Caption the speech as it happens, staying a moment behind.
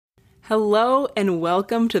Hello and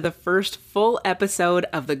welcome to the first full episode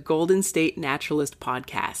of the Golden State Naturalist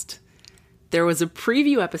podcast. There was a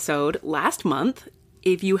preview episode last month.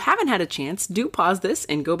 If you haven't had a chance, do pause this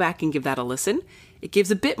and go back and give that a listen. It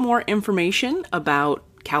gives a bit more information about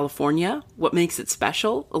California, what makes it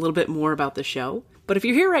special, a little bit more about the show. But if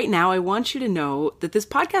you're here right now, I want you to know that this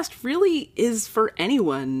podcast really is for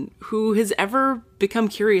anyone who has ever become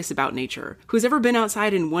curious about nature, who's ever been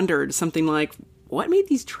outside and wondered something like, what made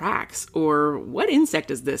these tracks? Or what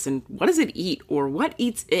insect is this? And what does it eat? Or what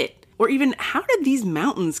eats it? Or even, how did these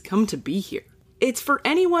mountains come to be here? It's for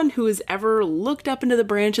anyone who has ever looked up into the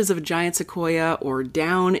branches of a giant sequoia or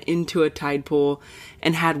down into a tide pool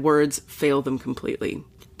and had words fail them completely.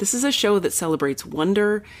 This is a show that celebrates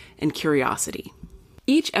wonder and curiosity.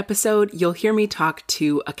 Each episode, you'll hear me talk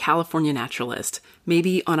to a California naturalist,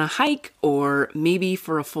 maybe on a hike or maybe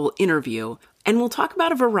for a full interview. And we'll talk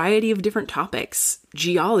about a variety of different topics,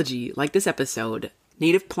 geology, like this episode,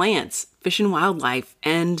 native plants, fish and wildlife,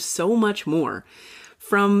 and so much more,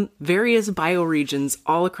 from various bioregions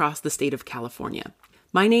all across the state of California.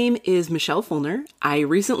 My name is Michelle Fulner. I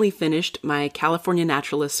recently finished my California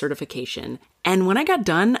Naturalist certification, and when I got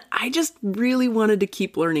done, I just really wanted to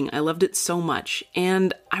keep learning. I loved it so much,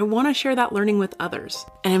 and I want to share that learning with others.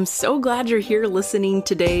 And I'm so glad you're here listening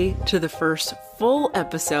today to the first full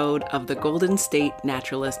episode of the Golden State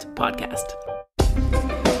Naturalist podcast.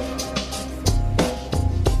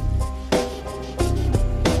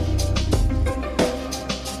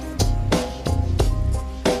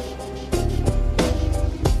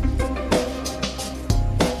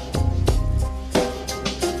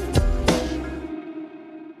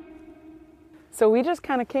 So we just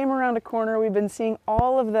kind of came around a corner. We've been seeing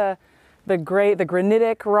all of the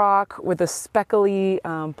granitic rock with the speckly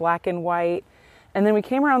black and white. And then we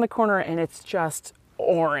came around the corner and it's just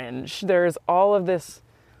orange. There's all of this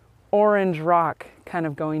orange rock kind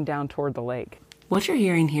of going down toward the lake. What you're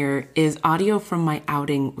hearing here is audio from my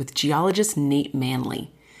outing with geologist Nate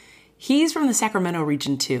Manley. He's from the Sacramento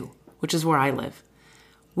region too, which is where I live.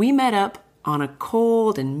 We met up on a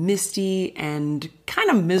cold and misty and kind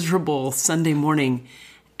of miserable Sunday morning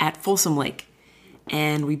at Folsom Lake.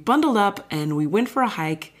 And we bundled up and we went for a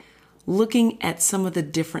hike looking at some of the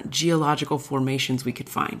different geological formations we could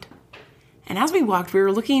find. And as we walked, we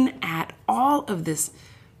were looking at all of this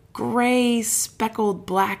gray, speckled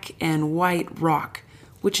black and white rock,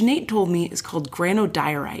 which Nate told me is called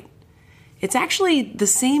granodiorite. It's actually the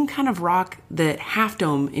same kind of rock that Half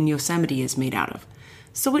Dome in Yosemite is made out of.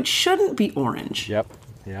 So it shouldn't be orange. Yep.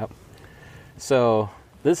 So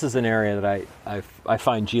this is an area that I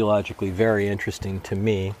find geologically very interesting to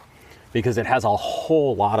me because it has a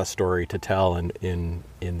whole lot of story to tell in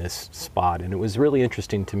this spot. And it was really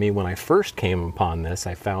interesting to me when I first came upon this.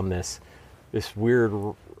 I found this weird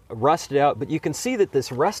rusted out, but you can see that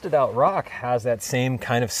this rusted out rock has that same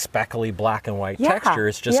kind of speckly black and white texture.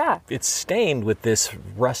 It's just, it's stained with this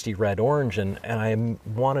rusty red orange. And I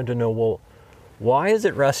wanted to know, well, why is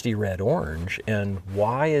it rusty red orange, and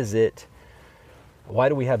why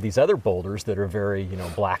do we have these other boulders that are very,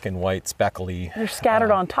 black and white, speckly? They're scattered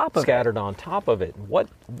on top of it. Scattered on top of it. What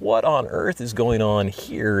on earth is going on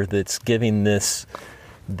here that's giving this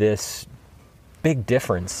big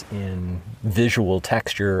difference in visual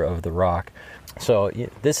texture of the rock? So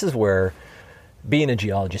this is where, being a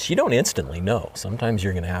geologist, you don't instantly know. Sometimes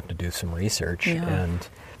you're going to have to do some research. And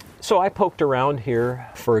so I poked around here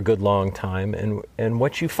for a good long time, and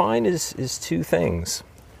what you find is two things.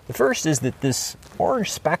 The first is that this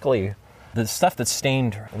orange speckly, the stuff that's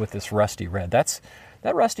stained with this rusty red, that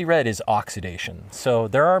rusty red is oxidation. So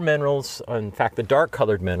there are minerals, in fact the dark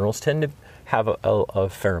colored minerals tend to have a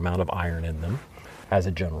fair amount of iron in them as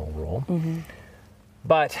a general rule. Mm-hmm.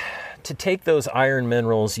 But to take those iron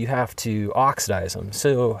minerals, you have to oxidize them.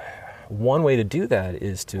 So one way to do that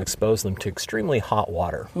is to expose them to extremely hot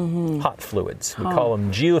water, hot fluids. We call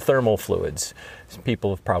them geothermal fluids. People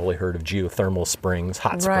have probably heard of geothermal springs,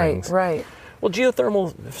 hot springs. Right. Well,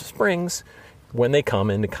 geothermal springs, when they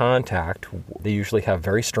come into contact, they usually have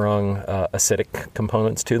very strong acidic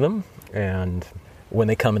components to them. And when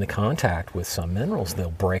they come into contact with some minerals,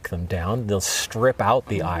 they'll break them down. They'll strip out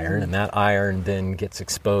the iron, and that iron then gets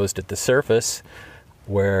exposed at the surface,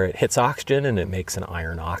 where it hits oxygen and it makes an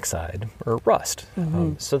iron oxide or rust.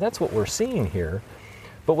 So that's what we're seeing here.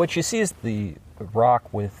 But what you see is the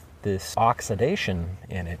rock with this oxidation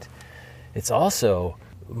in it. It's also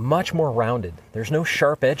much more rounded. There's no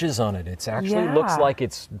sharp edges on it. It actually looks like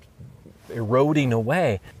it's eroding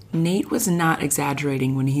away. Nate was not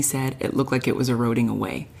exaggerating when he said it looked like it was eroding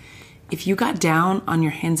away. If you got down on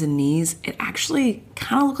your hands and knees, it actually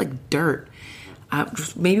kind of looked like dirt.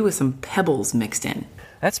 just maybe with some pebbles mixed in.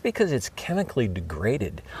 That's because it's chemically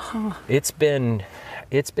degraded. It's been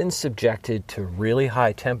subjected to really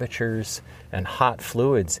high temperatures and hot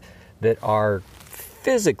fluids that are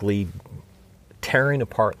physically tearing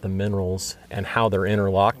apart the minerals and how they're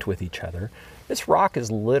interlocked with each other. This rock is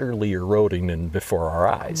literally eroding in before our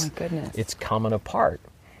eyes. Oh my goodness. It's coming apart.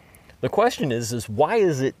 The question is why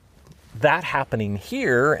is it that happening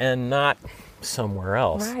here and not somewhere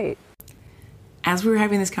else? Right. As we were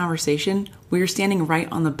having this conversation, we were standing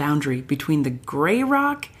right on the boundary between the gray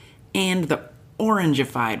rock and the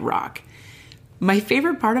orangified rock. My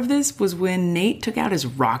favorite part of this was when Nate took out his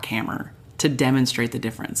rock hammer to demonstrate the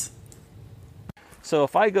difference. So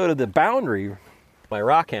if I go to the boundary, my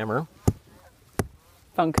rock hammer,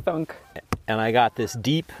 Thunk, thunk. and I got this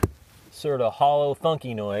deep, sort of hollow,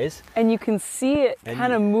 thunky noise. And you can see it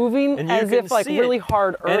kind of moving as if like really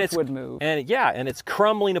hard earth would move. And it's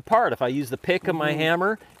crumbling apart. If I use the pick of my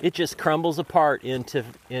hammer, it just crumbles apart into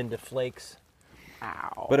flakes.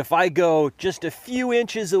 Ow. But if I go just a few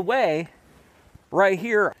inches away, right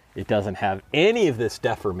here, it doesn't have any of this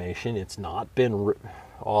deformation. It's not been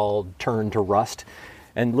all turned to rust.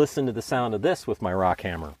 And listen to the sound of this with my rock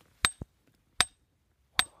hammer.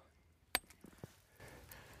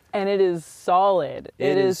 And it is solid.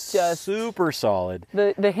 It is just super solid.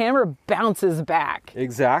 The hammer bounces back.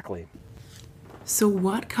 Exactly. So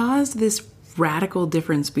what caused this radical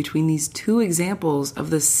difference between these two examples of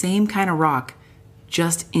the same kind of rock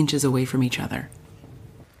just inches away from each other?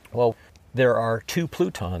 Well, there are two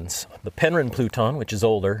plutons, the Penryn pluton, which is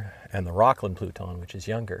older, and the Rockland pluton, which is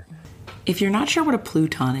younger. If you're not sure what a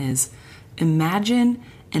pluton is, imagine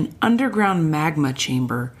an underground magma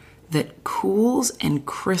chamber that cools and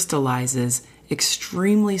crystallizes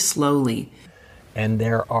extremely slowly. And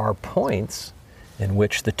there are points in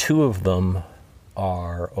which the two of them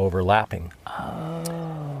are overlapping.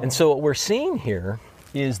 Oh. And so what we're seeing here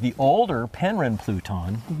is the older Penryn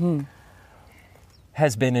pluton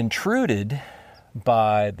has been intruded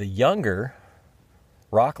by the younger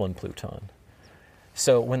Rockland pluton.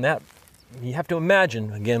 So you have to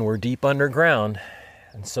imagine, again, we're deep underground,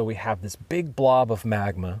 and so we have this big blob of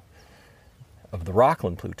magma of the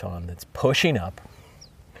Rockland pluton that's pushing up,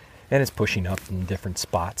 and it's pushing up in different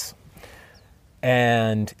spots.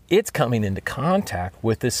 And it's coming into contact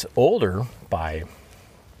with this older, by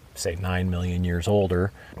say 9 million years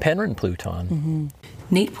older, Penryn pluton.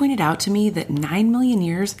 Nate pointed out to me that 9 million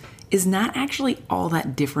years is not actually all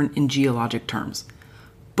that different in geologic terms.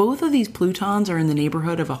 Both of these plutons are in the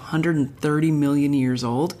neighborhood of 130 million years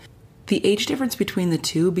old. The age difference between the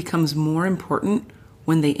two becomes more important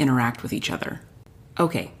when they interact with each other.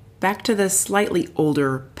 Okay, back to the slightly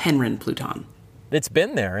older Penryn pluton. It's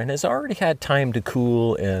been there and has already had time to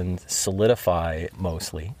cool and solidify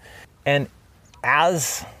mostly. And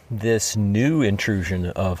as this new intrusion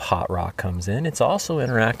of hot rock comes in, it's also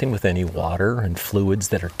interacting with any water and fluids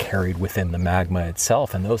that are carried within the magma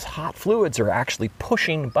itself. And those hot fluids are actually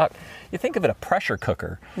pushing back. You think of it a pressure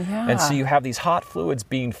cooker. Yeah. And so you have these hot fluids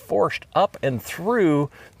being forced up and through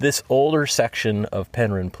this older section of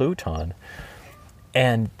Penryn pluton.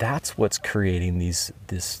 And that's what's creating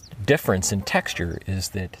this difference in texture, is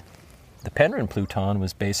that the Penryn pluton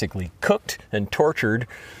was basically cooked and tortured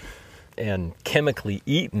and chemically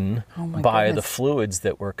eaten by the fluids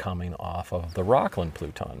that were coming off of the Rockland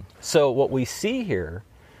pluton. So what we see here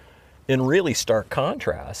in really stark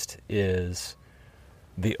contrast is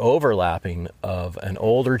the overlapping of an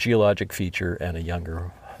older geologic feature and a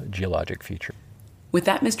younger geologic feature. With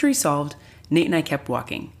that mystery solved, Nate and I kept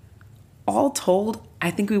walking. All told,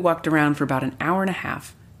 I think we walked around for about an hour and a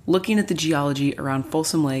half, looking at the geology around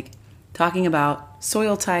Folsom Lake, talking about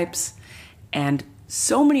soil types, and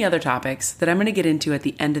so many other topics that I'm going to get into at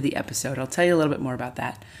the end of the episode. I'll tell you a little bit more about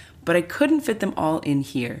that. But I couldn't fit them all in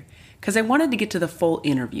here because I wanted to get to the full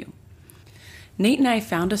interview. Nate and I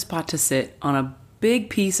found a spot to sit on a big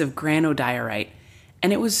piece of granodiorite,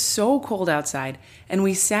 and it was so cold outside, and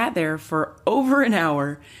we sat there for over an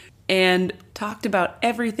hour and talked about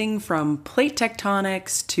everything from plate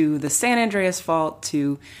tectonics to the San Andreas Fault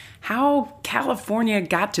to how California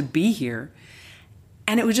got to be here.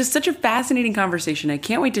 And it was just such a fascinating conversation. I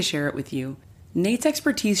can't wait to share it with you. Nate's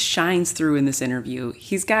expertise shines through in this interview.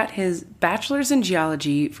 He's got his bachelor's in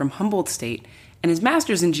geology from Humboldt State and his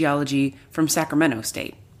master's in geology from Sacramento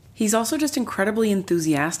State. He's also just incredibly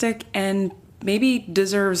enthusiastic and maybe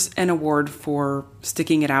deserves an award for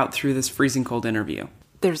sticking it out through this freezing cold interview.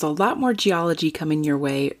 There's a lot more geology coming your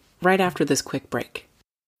way right after this quick break.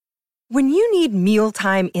 When you need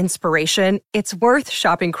mealtime inspiration, it's worth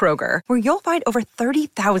shopping Kroger, where you'll find over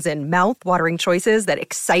 30,000 mouth-watering choices that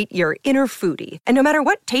excite your inner foodie. And no matter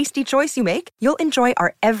what tasty choice you make, you'll enjoy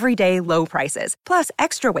our everyday low prices, plus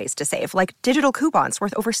extra ways to save, like digital coupons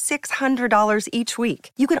worth over $600 each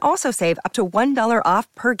week. You can also save up to $1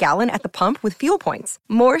 off per gallon at the pump with fuel points.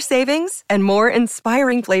 More savings and more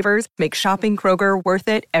inspiring flavors make shopping Kroger worth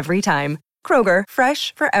it every time. Kroger,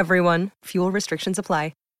 fresh for everyone. Fuel restrictions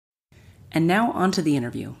apply. And now on to the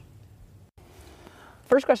interview.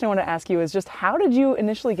 First question I want to ask you is just how did you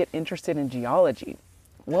initially get interested in geology?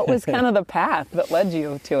 What was kind of the path that led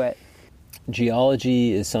you to it?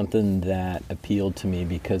 Geology is something that appealed to me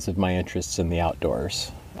because of my interests in the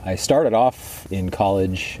outdoors. I started off in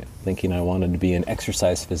college thinking I wanted to be in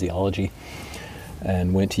exercise physiology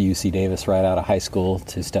and went to UC Davis right out of high school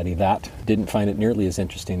to study that. Didn't find it nearly as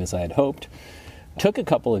interesting as I had hoped. Took a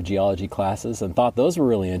couple of geology classes and thought those were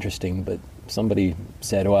really interesting, but somebody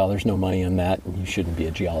said, well, there's no money in that, and you shouldn't be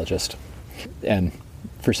a geologist. And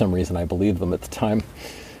for some reason, I believed them at the time.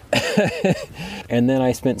 And then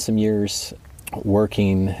I spent some years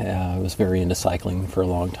working. I was very into cycling for a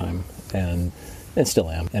long time, and still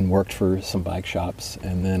am, and worked for some bike shops.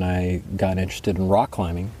 And then I got interested in rock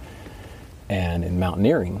climbing and in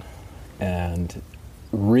mountaineering, and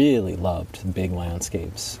really loved big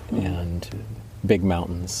landscapes and big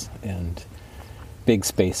mountains and big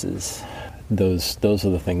spaces. Those are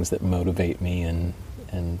the things that motivate me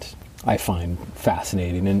and I find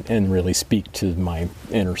fascinating and really speak to my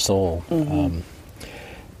inner soul. And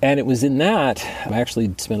it was in that I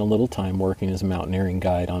actually spent a little time working as a mountaineering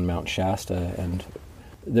guide on Mount Shasta, and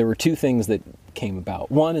there were two things that came about.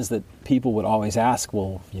 One is that people would always ask,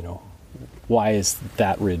 well, why is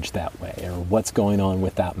that ridge that way? Or what's going on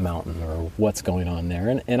with that mountain? Or what's going on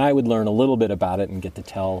there? And I would learn a little bit about it and get to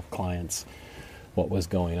tell clients what was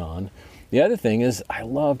going on. The other thing is I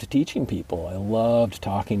loved teaching people. I loved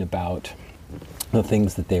talking about the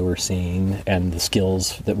things that they were seeing and the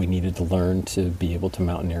skills that we needed to learn to be able to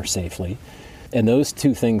mountaineer safely. And those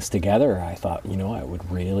two things together, I thought, I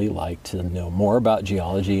would really like to know more about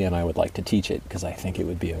geology, and I would like to teach it because I think it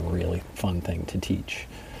would be a really fun thing to teach.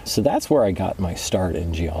 So that's where I got my start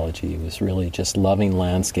in geology. It was really just loving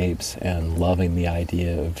landscapes and loving the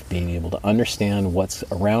idea of being able to understand what's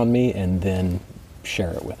around me and then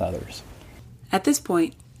share it with others. At this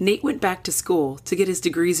point, Nate went back to school to get his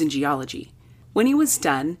degrees in geology. When he was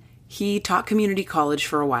done, he taught community college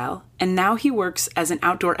for a while, and now he works as an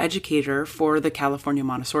outdoor educator for the California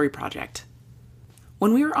Montessori Project.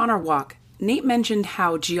 When we were on our walk, Nate mentioned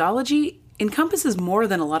how geology encompasses more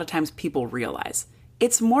than a lot of times people realize.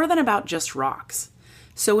 It's more than about just rocks.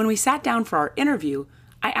 So when we sat down for our interview,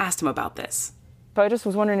 I asked him about this. So I just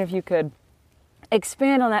was wondering if you could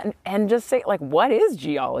expand on that and just say, what is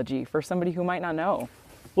geology for somebody who might not know?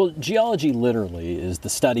 Well, geology literally is the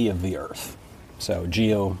study of the earth. So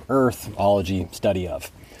geo, earth, ology, study of.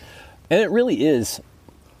 And it really is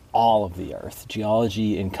all of the earth.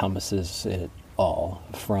 Geology encompasses it all,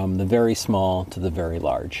 from the very small to the very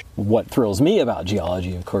large. What thrills me about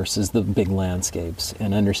geology, of course, is the big landscapes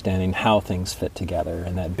and understanding how things fit together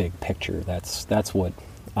and that big picture. That's what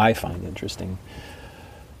I find interesting.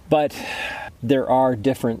 But there are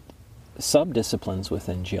different subdisciplines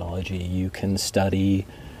within geology. You can study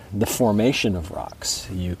the formation of rocks.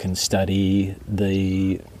 You can study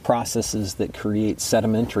the processes that create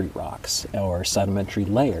sedimentary rocks or sedimentary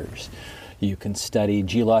layers. You can study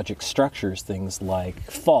geologic structures, things like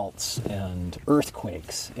faults and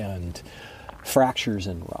earthquakes and fractures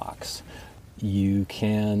in rocks. You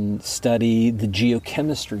can study the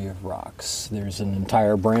geochemistry of rocks. There's an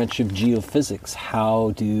entire branch of geophysics.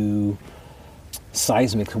 How do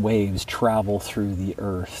seismic waves travel through the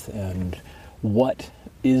earth, and what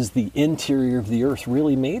is the interior of the earth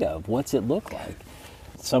really made of? What's it look like?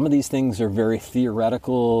 Some of these things are very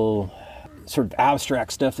theoretical, sort of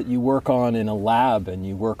abstract stuff that you work on in a lab and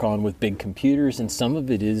you work on with big computers, and some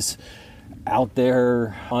of it is out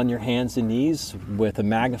there on your hands and knees with a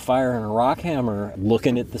magnifier and a rock hammer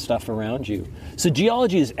looking at the stuff around you. So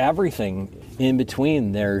geology is everything in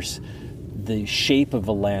between. There's the shape of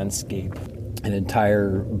a landscape, an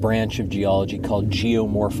entire branch of geology called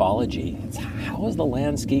geomorphology. It's how is the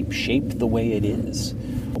landscape shaped the way it is?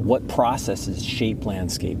 What processes shape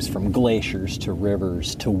landscapes, from glaciers to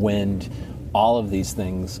rivers to wind? All of these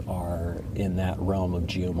things are in that realm of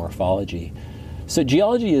geomorphology. So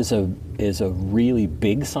geology is a really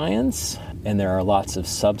big science, and there are lots of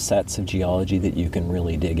subsets of geology that you can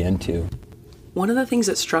really dig into. One of the things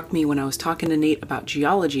that struck me when I was talking to Nate about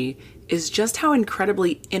geology is just how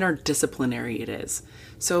incredibly interdisciplinary it is.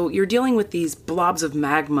 So you're dealing with these blobs of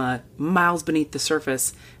magma miles beneath the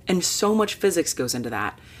surface, and so much physics goes into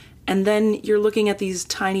that. And then you're looking at these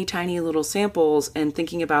tiny, tiny little samples and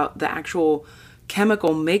thinking about the actual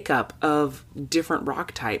chemical makeup of different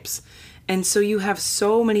rock types. And so you have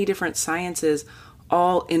so many different sciences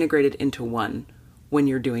all integrated into one when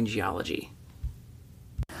you're doing geology.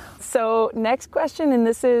 So next question, and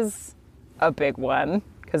this is a big one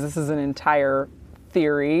because this is an entire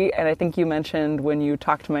theory, and I think you mentioned when you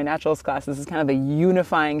talked to my naturalist class, this is kind of the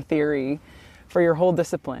unifying theory for your whole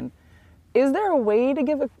discipline. Is there a way to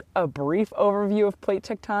give a brief overview of plate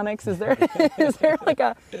tectonics? Is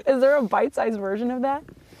there a bite-sized version of that?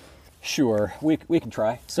 Sure, we can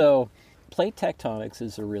try. So plate tectonics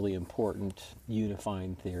is a really important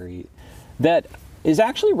unifying theory that is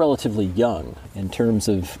actually relatively young in terms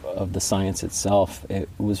of the science itself. It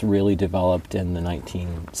was really developed in the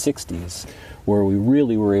 1960s, where we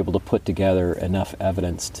really were able to put together enough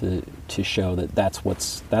evidence to show that that's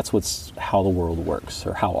what's how the world works,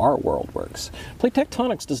 or how our world works. Plate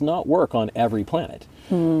tectonics does not work on every planet.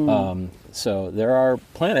 So there are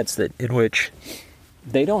planets in which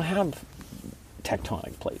they don't have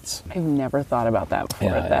tectonic plates. I've never thought about that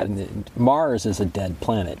before. Mars is a dead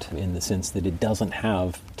planet in the sense that it doesn't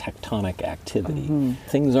have tectonic activity.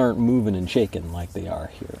 Things aren't moving and shaking like they are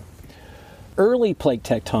here. Early plate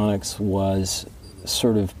tectonics was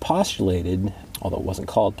sort of postulated, although it wasn't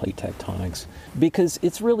called plate tectonics, because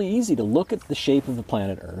it's really easy to look at the shape of the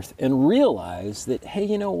planet Earth and realize that, hey,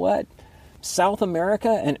 you know what? South America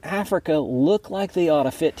and Africa look like they ought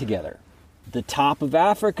to fit together. The top of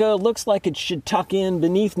Africa looks like it should tuck in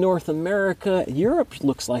beneath North America. Europe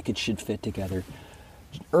looks like it should fit together.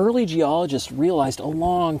 Early geologists realized a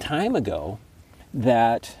long time ago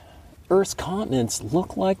that Earth's continents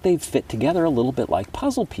look like they fit together a little bit like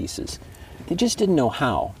puzzle pieces. They just didn't know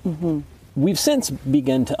how. We've since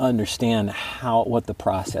begun to understand what the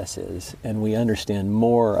process is, and we understand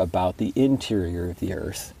more about the interior of the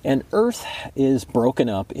Earth. And Earth is broken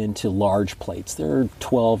up into large plates. There are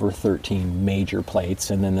 12 or 13 major plates,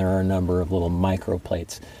 and then there are a number of little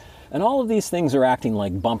microplates. And all of these things are acting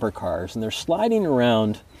like bumper cars, and they're sliding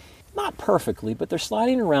around, not perfectly, but they're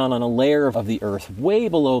sliding around on a layer of the Earth way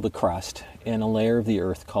below the crust, and a layer of the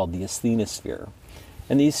Earth called the asthenosphere.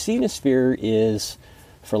 And the asthenosphere is,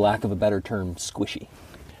 for lack of a better term, squishy.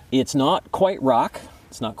 It's not quite rock,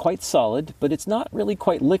 it's not quite solid, but it's not really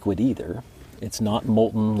quite liquid either. It's not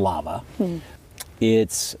molten lava.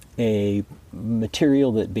 It's a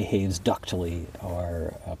material that behaves ductily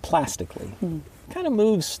or plastically. Kind of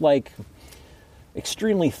moves like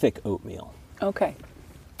extremely thick oatmeal. Okay.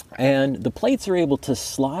 And the plates are able to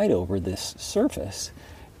slide over this surface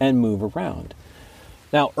and move around.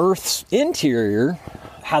 Now, Earth's interior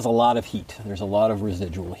has a lot of heat. There's a lot of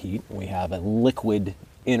residual heat. We have a liquid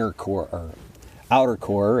inner core, or outer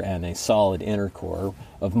core, and a solid inner core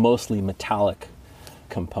of mostly metallic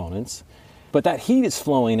components. But that heat is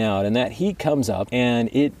flowing out, and that heat comes up, and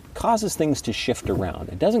it causes things to shift around.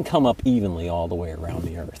 It doesn't come up evenly all the way around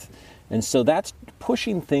the Earth. And so that's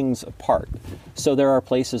pushing things apart. So there are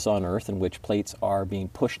places on Earth in which plates are being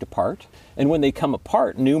pushed apart. And when they come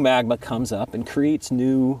apart, new magma comes up and creates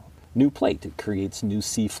new plate. It creates new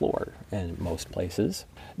seafloor in most places.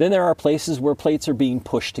 Then there are places where plates are being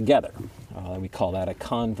pushed together. We call that a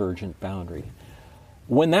convergent boundary.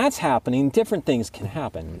 When that's happening, different things can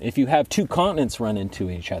happen. If you have two continents run into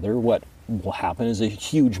each other, what will happen is a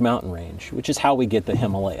huge mountain range, which is how we get the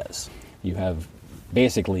Himalayas. You have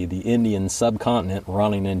basically the Indian subcontinent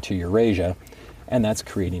running into Eurasia, and that's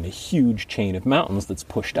creating a huge chain of mountains that's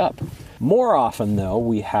pushed up. More often, though,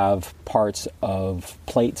 we have parts of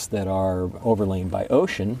plates that are overlain by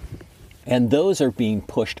ocean, and those are being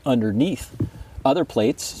pushed underneath other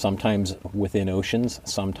plates, sometimes within oceans,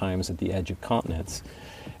 sometimes at the edge of continents.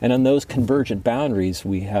 And on those convergent boundaries,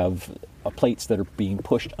 we have plates that are being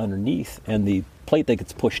pushed underneath, and the plate that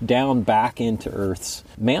gets pushed down back into Earth's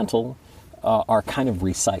mantle are kind of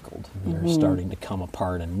recycled. They're starting to come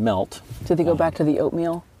apart and melt. Do they go back to the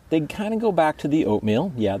oatmeal? They kind of go back to the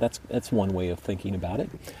oatmeal. Yeah, that's one way of thinking about it.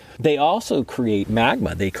 They also create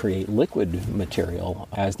magma. They create liquid material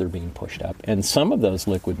as they're being pushed up. And some of those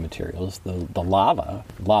liquid materials, the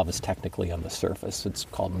lava's technically on the surface. It's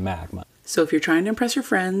called magma. So if you're trying to impress your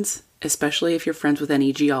friends, especially if you're friends with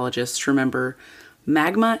any geologists, remember,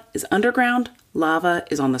 magma is underground, lava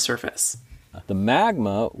is on the surface. The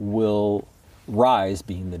magma will rise,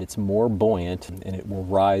 being that it's more buoyant, and it will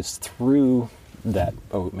rise through that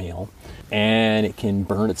oatmeal, and it can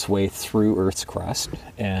burn its way through Earth's crust,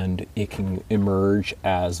 and it can emerge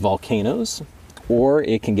as volcanoes, or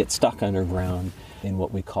it can get stuck underground in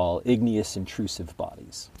what we call igneous intrusive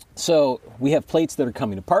bodies. So we have plates that are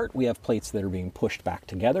coming apart, we have plates that are being pushed back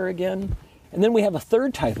together again, and then we have a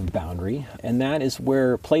third type of boundary, and that is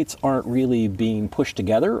where plates aren't really being pushed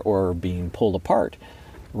together or being pulled apart.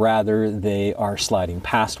 Rather, they are sliding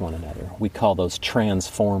past one another. We call those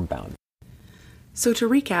transform boundaries. So to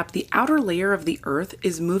recap, the outer layer of the Earth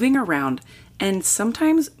is moving around and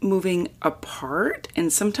sometimes moving apart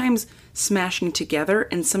and sometimes smashing together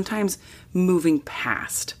and sometimes moving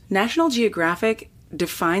past. National Geographic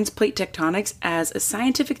defines plate tectonics as a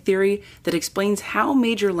scientific theory that explains how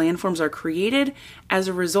major landforms are created as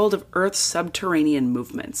a result of Earth's subterranean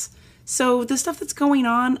movements. So the stuff that's going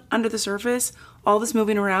on under the surface, all this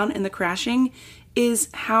moving around and the crashing, is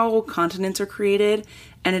how continents are created,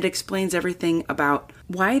 and it explains everything about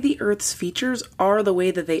why the Earth's features are the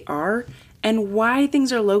way that they are and why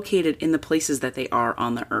things are located in the places that they are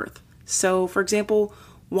on the Earth. So, for example,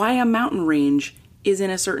 why a mountain range is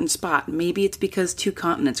in a certain spot. Maybe it's because two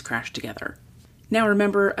continents crash together. Now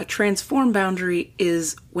remember, a transform boundary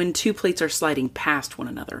is when two plates are sliding past one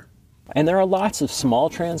another. And there are lots of small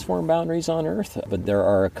transform boundaries on Earth, but there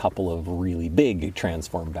are a couple of really big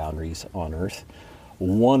transform boundaries on Earth.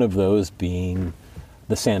 One of those being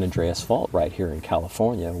the San Andreas Fault right here in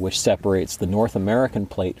California, which separates the North American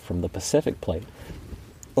plate from the Pacific plate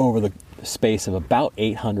over the space of about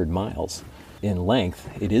 800 miles. In length.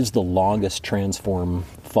 It is the longest transform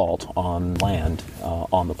fault on land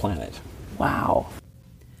on the planet. Wow.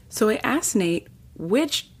 So I asked Nate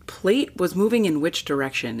which plate was moving in which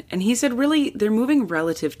direction, and he said really they're moving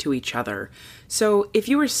relative to each other. So if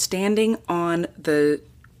you were standing on the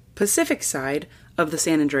Pacific side of the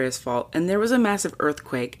San Andreas Fault and there was a massive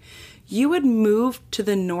earthquake, you would move to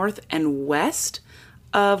the north and west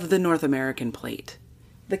of the North American plate.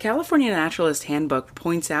 The California Naturalist Handbook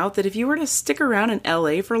points out that if you were to stick around in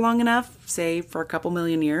LA for long enough, say for a couple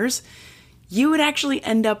million years, you would actually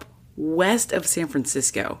end up west of San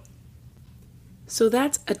Francisco. So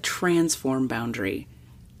that's a transform boundary.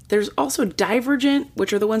 There's also divergent,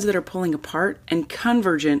 which are the ones that are pulling apart, and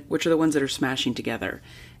convergent, which are the ones that are smashing together.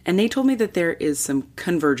 And they told me that there is some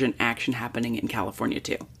convergent action happening in California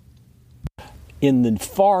too. In the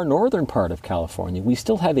far northern part of California, we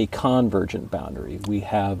still have a convergent boundary. We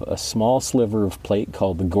have a small sliver of plate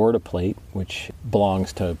called the Gorda Plate, which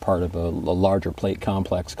belongs to part of a larger plate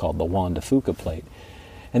complex called the Juan de Fuca Plate.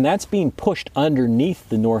 And that's being pushed underneath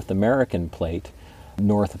the North American plate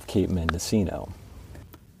north of Cape Mendocino.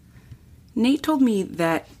 Nate told me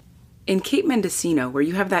that in Cape Mendocino, where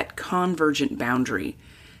you have that convergent boundary,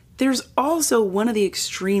 there's also one of the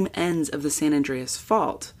extreme ends of the San Andreas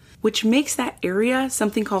Fault, which makes that area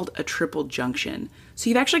something called a triple junction. So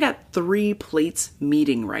you've actually got three plates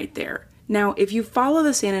meeting right there. Now, if you follow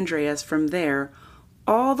the San Andreas from there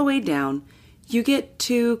all the way down, you get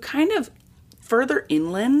to kind of further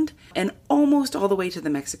inland and almost all the way to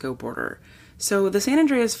the Mexico border. So the San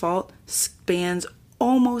Andreas Fault spans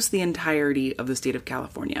almost the entirety of the state of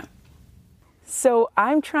California. So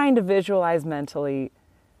I'm trying to visualize mentally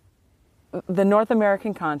the North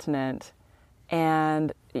American continent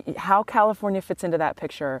and how California fits into that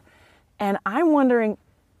picture. And I'm wondering,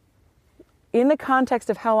 in the context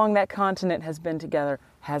of how long that continent has been together,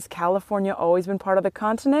 has California always been part of the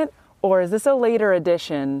continent, or is this a later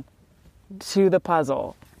addition to the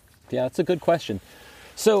puzzle? Yeah, that's a good question.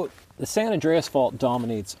 So the San Andreas Fault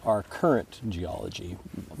dominates our current geology,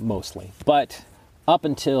 mostly. But up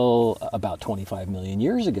until about 25 million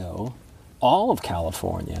years ago, all of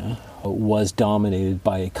California was dominated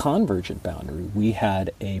by a convergent boundary. We had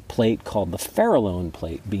a plate called the Farallone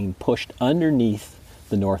Plate being pushed underneath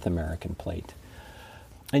the North American plate.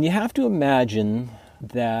 And you have to imagine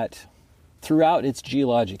that throughout its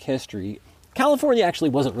geologic history, California actually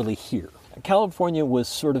wasn't really here. California was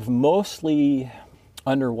sort of mostly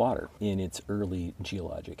underwater in its early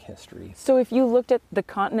geologic history. So if you looked at the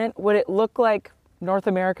continent, would it look like North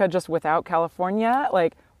America just without California?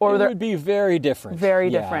 Or it would be very different. Very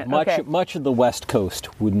different. Okay. Much of the West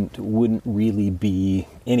Coast wouldn't really be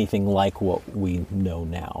anything like what we know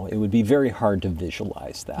now. It would be very hard to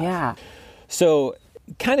visualize that. Yeah. So,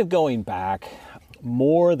 kind of going back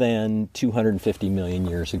more than 250 million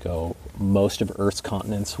years ago, most of Earth's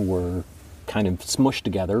continents were kind of smushed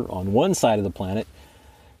together on one side of the planet,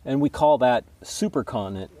 and we call that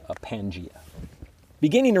supercontinent a Pangaea.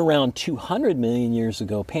 Beginning around 200 million years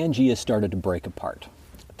ago, Pangaea started to break apart.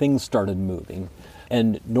 Things started moving,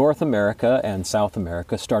 and North America and South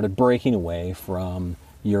America started breaking away from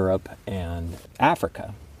Europe, and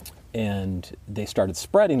Africa. And they started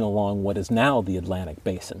spreading along what is now the Atlantic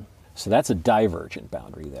Basin. So that's a divergent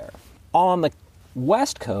boundary there. On the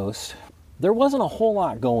west coast, there wasn't a whole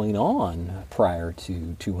lot going on prior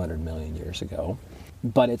to 200 million years ago.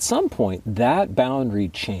 But at some point, that boundary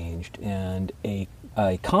changed and a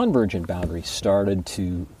convergent boundary started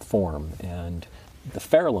to form. And the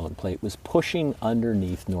Farallone Plate was pushing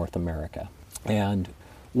underneath North America. And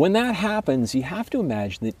when that happens, you have to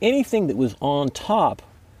imagine that anything that was on top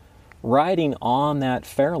riding on that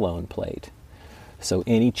Farallone Plate, so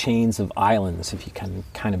any chains of islands, if you can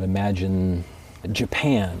kind of imagine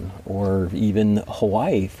Japan or even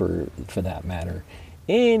Hawaii for that matter,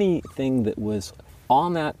 anything that was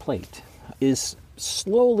on that plate is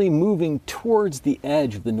slowly moving towards the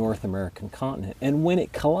edge of the North American continent. And when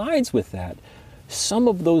it collides with that, some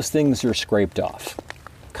of those things are scraped off,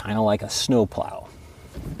 kind of like a snowplow.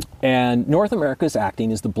 And North America is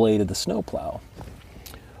acting as the blade of the snowplow,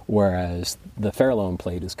 whereas the Farallone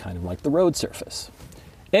Plate is kind of like the road surface.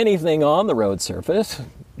 Anything on the road surface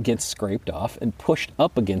gets scraped off and pushed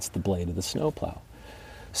up against the blade of the snowplow.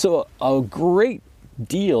 So a great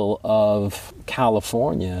deal of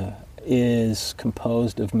California is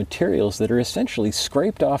composed of materials that are essentially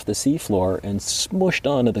scraped off the seafloor and smushed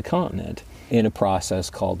onto the continent in a process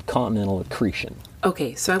called continental accretion.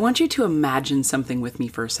 Okay, so I want you to imagine something with me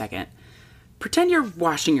for a second. Pretend you're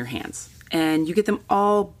washing your hands and you get them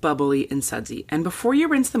all bubbly and sudsy. And before you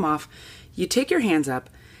rinse them off, you take your hands up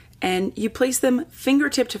and you place them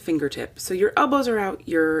fingertip to fingertip. So your elbows are out,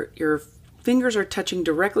 your fingers are touching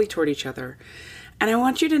directly toward each other. And I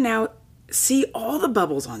want you to now see all the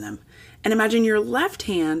bubbles on them. And imagine your left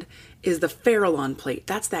hand is the Farallone Plate.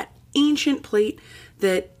 That's that ancient plate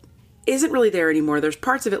that isn't really there anymore. There's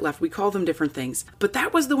parts of it left. We call them different things. But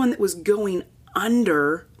that was the one that was going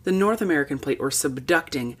under the North American Plate, or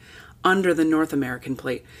subducting under the North American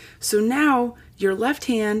Plate. So now your left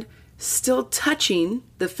hand, still touching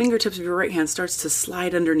the fingertips of your right hand, starts to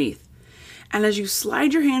slide underneath. And as you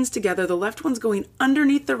slide your hands together, the left one's going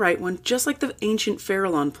underneath the right one, just like the ancient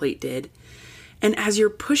Farallone Plate did. And as you're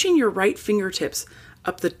pushing your right fingertips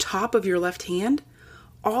up the top of your left hand,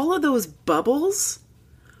 all of those bubbles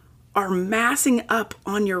are massing up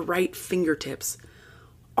on your right fingertips.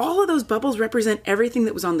 All of those bubbles represent everything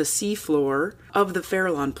that was on the seafloor of the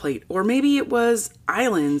Farallone Plate. Or maybe it was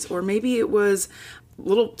islands, or maybe it was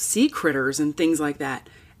little sea critters and things like that.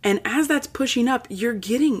 And as that's pushing up, you're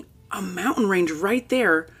getting a mountain range right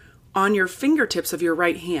there on your fingertips of your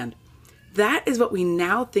right hand. That is what we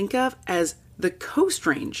now think of as the Coast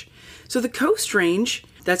Range. So the Coast Range,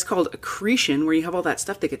 that's called accretion, where you have all that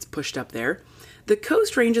stuff that gets pushed up there. The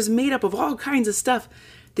Coast Range is made up of all kinds of stuff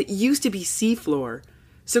that used to be seafloor.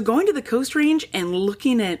 So going to the Coast Range and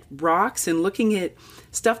looking at rocks and looking at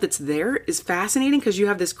stuff that's there is fascinating, because you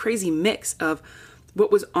have this crazy mix of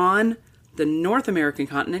what was on the North American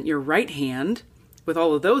continent, your right hand, with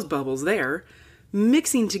all of those bubbles there,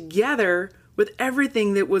 mixing together with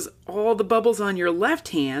everything that was all the bubbles on your left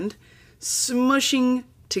hand, smushing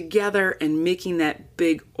together and making that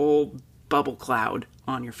big old bubble cloud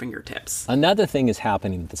on your fingertips. Another thing is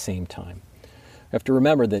happening at the same time. You have to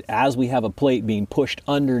remember that as we have a plate being pushed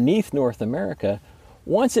underneath North America,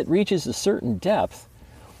 once it reaches a certain depth,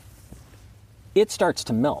 it starts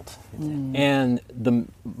to melt. And the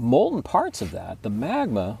molten parts of that, the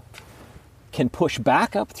magma, can push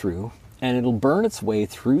back up through, and it'll burn its way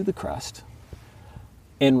through the crust.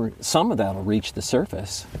 And some of that will reach the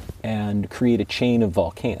surface and create a chain of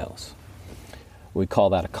volcanoes. We call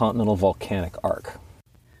that a continental volcanic arc.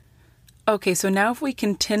 Okay, so now if we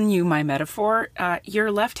continue my metaphor,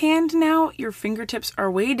 your left hand now, your fingertips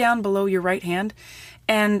are way down below your right hand,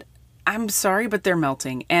 and I'm sorry, but they're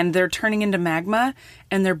melting, and they're turning into magma,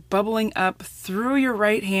 and they're bubbling up through your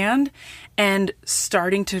right hand and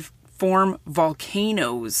starting to form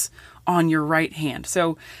volcanoes on your right hand.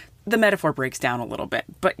 So the metaphor breaks down a little bit,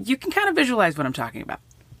 but you can kind of visualize what I'm talking about.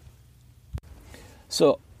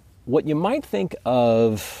 So what you might think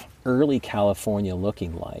of early California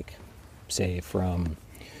looking like, say from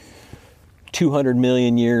 200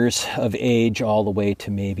 million years of age all the way to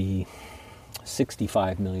maybe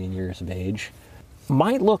 65 million years of age,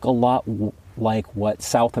 might look a lot like what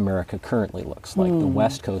South America currently looks like, the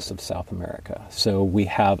west coast of South America. So we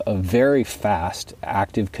have a very fast,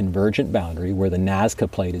 active convergent boundary where the Nazca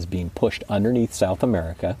Plate is being pushed underneath South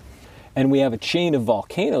America. And we have a chain of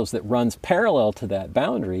volcanoes that runs parallel to that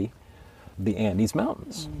boundary, the Andes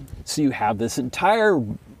Mountains. So you have this entire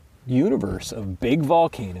universe of big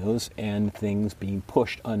volcanoes and things being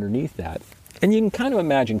pushed underneath that. And you can kind of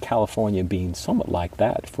imagine California being somewhat like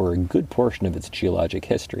that for a good portion of its geologic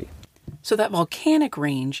history. So that volcanic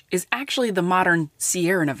range is actually the modern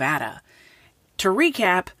Sierra Nevada. To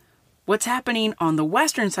recap, what's happening on the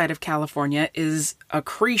western side of California is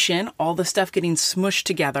accretion, all the stuff getting smushed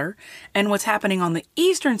together. And what's happening on the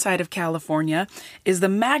eastern side of California is the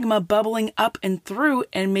magma bubbling up and through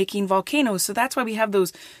and making volcanoes. So that's why we have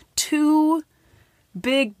those two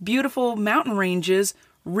big, beautiful mountain ranges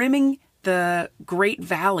rimming the Great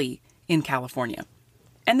Valley in California.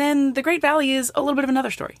 And then the Great Valley is a little bit of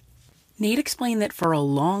another story. Nate explained that for a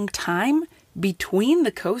long time, between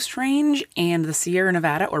the Coast Range and the Sierra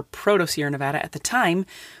Nevada, or Proto-Sierra Nevada at the time,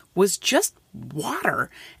 was just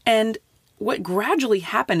water. And what gradually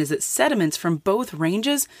happened is that sediments from both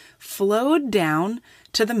ranges flowed down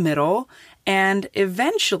to the middle, and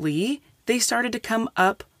eventually they started to come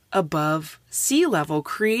up above sea level,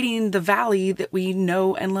 creating the valley that we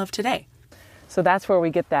know and love today. So that's where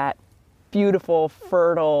we get that beautiful,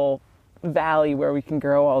 fertile valley where we can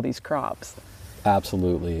grow all these crops.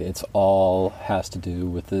 Absolutely. It's all has to do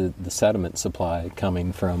with the sediment supply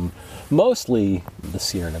coming from mostly the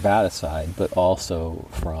Sierra Nevada side, but also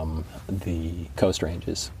from the Coast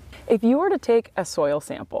Ranges. If you were to take a soil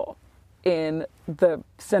sample in the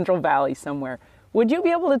Central Valley somewhere, would you be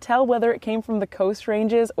able to tell whether it came from the Coast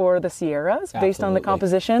Ranges or the Sierras based on the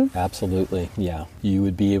composition? Absolutely, yeah. You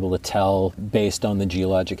would be able to tell based on the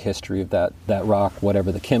geologic history of that rock,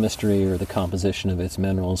 whatever the chemistry or the composition of its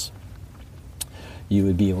minerals. You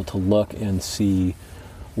would be able to look and see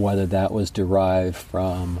whether that was derived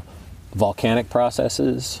from volcanic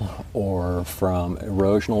processes or from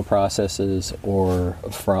erosional processes or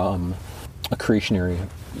from accretionary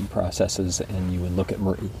processes, and you would look at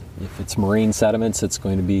if it's marine sediments, it's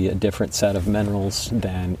going to be a different set of minerals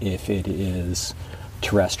than if it is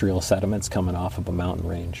terrestrial sediments coming off of a mountain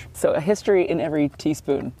range. So a history in every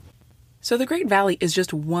teaspoon. So the Great Valley is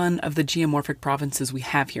just one of the geomorphic provinces we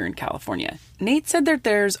have here in California. Nate said that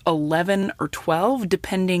there's 11 or 12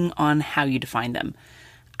 depending on how you define them.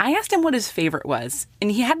 I asked him what his favorite was,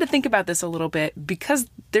 and he had to think about this a little bit because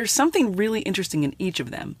there's something really interesting in each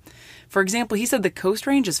of them. For example, he said the Coast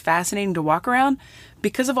Range is fascinating to walk around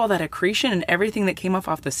because of all that accretion and everything that came up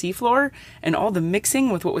off the seafloor and all the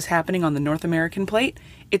mixing with what was happening on the North American plate.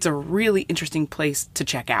 It's a really interesting place to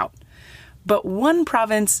check out. But one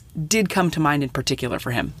province did come to mind in particular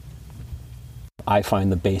for him. I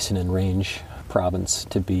find the Basin and Range province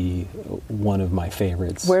to be one of my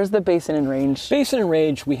favorites. Where's the Basin and Range? Basin and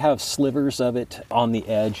Range, we have slivers of it on the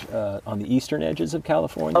edge, on the eastern edges of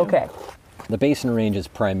California. Okay. The Basin Range is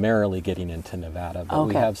primarily getting into Nevada, but we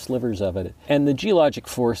Okay. have slivers of it. And the geologic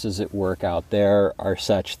forces at work out there are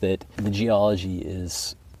such that the geology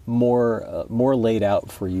is more laid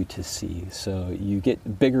out for you to see. So you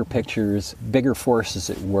get bigger pictures, bigger forces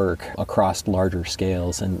at work across larger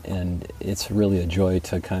scales, and it's really a joy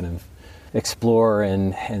to kind of explore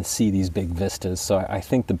and see these big vistas. So I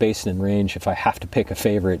think the Basin and Range, if I have to pick a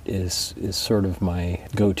favorite, is sort of my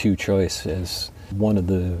go-to choice as one of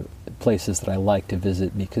the places that I like to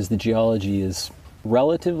visit because the geology is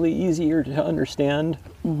relatively easier to understand,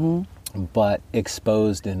 but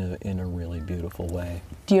exposed in a really beautiful way.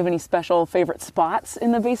 Do you have any special favorite spots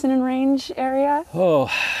in the Basin and Range area? Oh,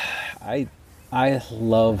 I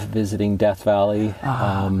love visiting Death Valley.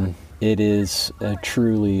 It is a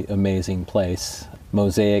truly amazing place.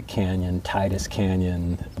 Mosaic Canyon, Titus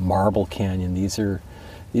Canyon, Marble Canyon, these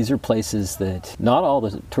are places that not all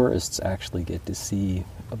the tourists actually get to see,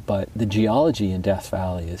 but the geology in Death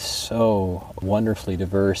Valley is so wonderfully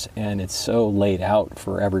diverse and it's so laid out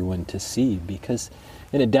for everyone to see because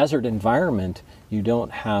in a desert environment, you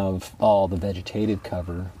don't have all the vegetated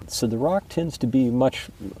cover. So the rock tends to be much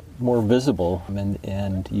more visible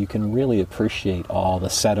and you can really appreciate all the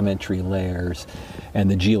sedimentary layers and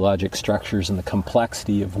the geologic structures and the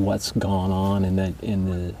complexity of what's gone on in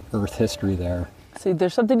the Earth history there. So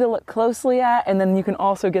there's something to look closely at, and then you can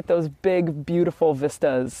also get those big, beautiful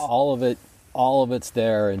vistas. All of it's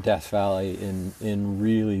there in Death Valley in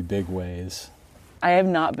really big ways. I have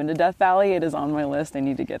not been to Death Valley. It is on my list. I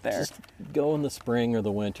need to get there. Just go in the spring or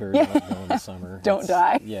the winter, don't go in the summer. Don't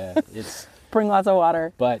die. Yeah, it's... Bring lots of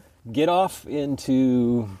water. But get off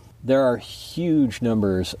into... There are huge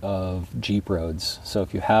numbers of Jeep roads. So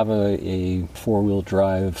if you have a four-wheel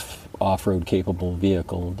drive off-road capable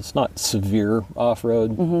vehicle, it's not severe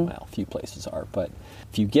off-road. Well, a few places are. But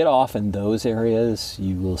if you get off in those areas,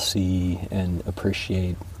 you will see and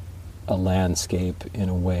appreciate a landscape in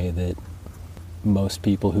a way that most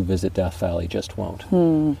people who visit Death Valley just won't.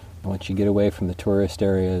 Once you get away from the tourist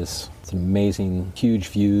areas, it's amazing, huge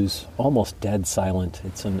views, almost dead silent.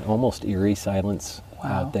 It's an almost eerie silence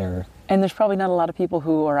out there. And there's probably not a lot of people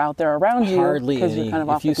who are out there around you. Hardly any. You're kind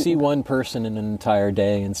of if you see one person in an entire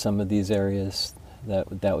day in some of these areas, that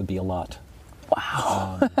would be a lot.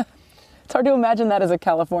 Wow. It's hard to imagine that as a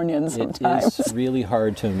Californian sometimes. It is really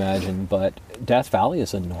hard to imagine, but Death Valley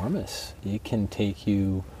is enormous. It can take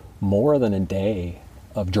you more than a day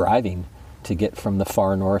of driving to get from the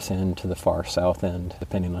far north end to the far south end,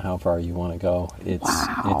 depending on how far you want to go. It's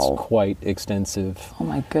quite extensive. Oh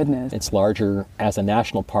my goodness. It's larger, as a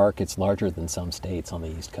national park, it's larger than some states on the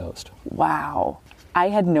East Coast. Wow. I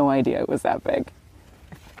had no idea it was that big.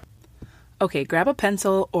 Okay, grab a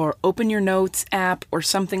pencil or open your notes app or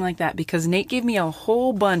something like that, because Nate gave me a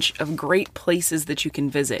whole bunch of great places that you can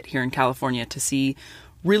visit here in California to see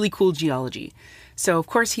really cool geology. So, of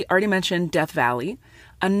course, he already mentioned Death Valley.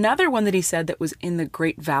 Another one that he said that was in the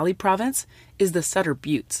Great Valley province is the Sutter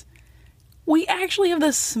Buttes. We actually have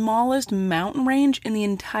the smallest mountain range in the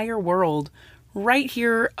entire world right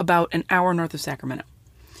here about an hour north of Sacramento.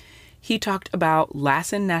 He talked about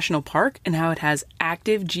Lassen National Park and how it has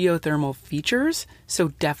active geothermal features, so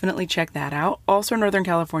definitely check that out. Also Northern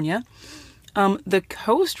California. The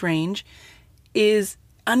Coast Range is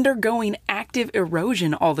undergoing active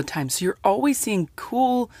erosion all the time, so you're always seeing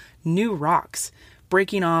cool new rocks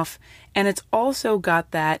breaking off, and it's also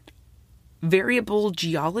got that variable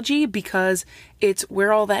geology because it's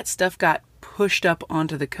where all that stuff got pushed up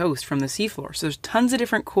onto the coast from the seafloor. So there's tons of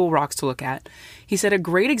different cool rocks to look at. He said a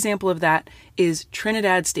great example of that is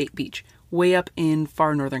Trinidad State Beach, way up in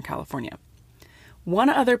far Northern California. One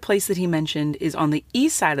other place that he mentioned is on the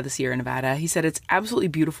east side of the Sierra Nevada. He said it's absolutely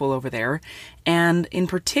beautiful over there. And in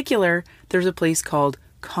particular, there's a place called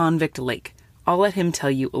Convict Lake. I'll let him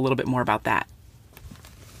tell you a little bit more about that.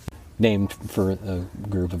 Named for a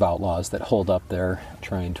group of outlaws that holed up there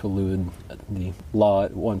trying to elude the law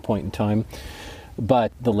at one point in time.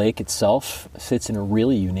 But the lake itself sits in a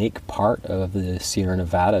really unique part of the Sierra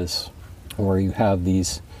Nevadas where you have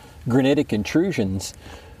these granitic intrusions,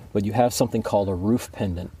 but you have something called a roof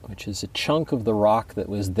pendant, which is a chunk of the rock that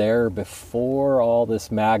was there before all this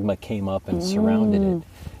magma came up and surrounded it.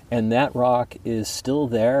 And that rock is still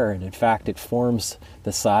there, and in fact it forms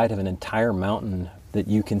the side of an entire mountain that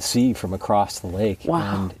you can see from across the lake.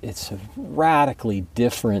 Wow. And it's a radically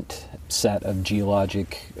different set of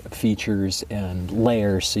geologic features and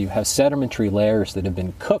layers. So you have sedimentary layers that have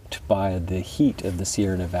been cooked by the heat of the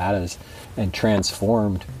Sierra Nevadas and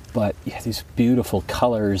transformed. But you have these beautiful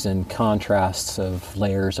colors and contrasts of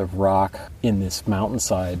layers of rock in this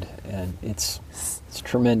mountainside, and it's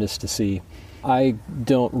tremendous to see. I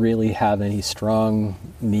don't really have any strong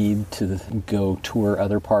need to go tour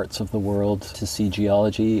other parts of the world to see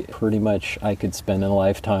geology. Pretty much I could spend a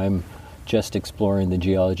lifetime just exploring the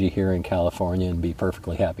geology here in California and be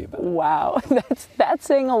perfectly happy about it. Wow, that's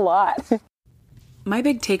saying a lot. My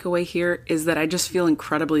big takeaway here is that I just feel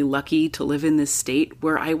incredibly lucky to live in this state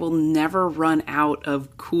where I will never run out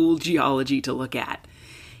of cool geology to look at.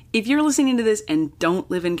 If you're listening to this and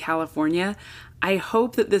don't live in California, I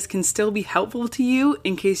hope that this can still be helpful to you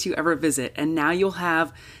in case you ever visit, and now you'll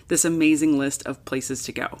have this amazing list of places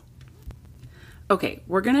to go. Okay,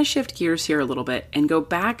 we're going to shift gears here a little bit and go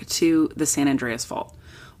back to the San Andreas Fault.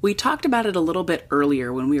 We talked about it a little bit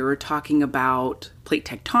earlier when we were talking about plate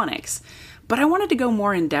tectonics, but I wanted to go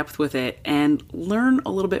more in depth with it and learn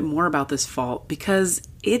a little bit more about this fault because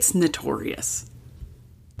it's notorious.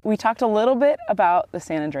 We talked a little bit about the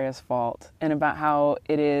San Andreas Fault and about how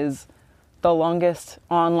it is the longest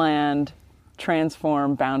on-land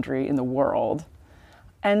transform boundary in the world.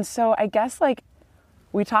 And so I guess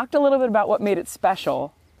we talked a little bit about what made it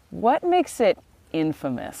special. What makes it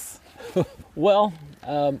infamous? Well,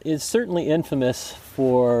 it's certainly infamous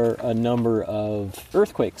for a number of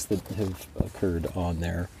earthquakes that have occurred on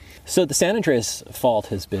there. So the San Andreas Fault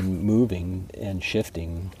has been moving and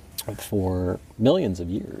shifting for millions of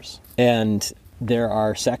years. And there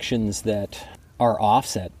are sections that are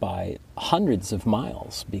offset by hundreds of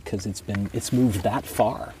miles because it's moved that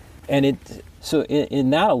far. And in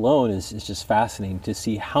that alone is just fascinating to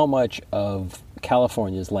see how much of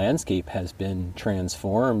California's landscape has been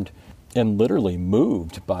transformed and literally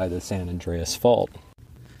moved by the San Andreas Fault.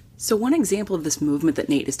 So one example of this movement that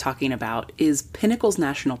Nate is talking about is Pinnacles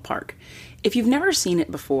National Park. If you've never seen it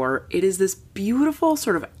before, it is this beautiful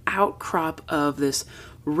sort of outcrop of this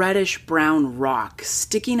reddish brown rock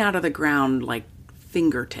sticking out of the ground like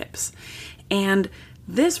fingertips. And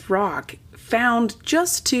this rock, found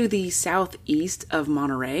just to the southeast of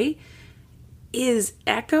Monterey, is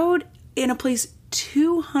echoed in a place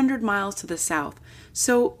 200 miles to the south.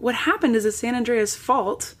 So what happened is the San Andreas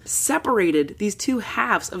Fault separated these two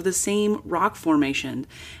halves of the same rock formation,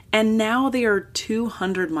 and now they are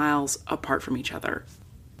 200 miles apart from each other.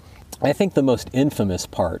 I think the most infamous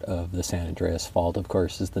part of the San Andreas Fault, of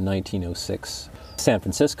course, is the 1906 San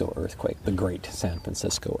Francisco earthquake, the Great San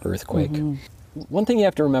Francisco earthquake. One thing you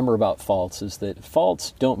have to remember about faults is that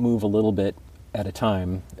faults don't move a little bit at a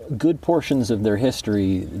time. Good portions of their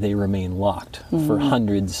history, they remain locked for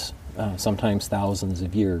hundreds, sometimes thousands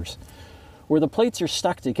of years, where the plates are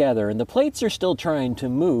stuck together and the plates are still trying to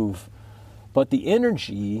move, but the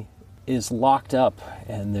energy is locked up,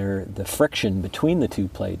 and the friction between the two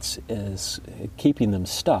plates is keeping them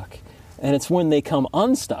stuck. And it's when they come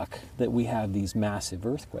unstuck that we have these massive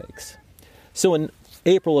earthquakes. So in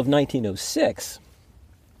April of 1906,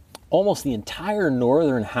 almost the entire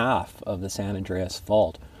northern half of the San Andreas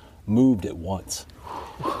Fault moved at once.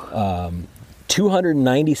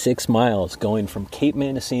 296 miles going from Cape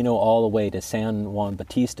Mendocino all the way to San Juan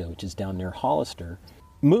Bautista, which is down near Hollister,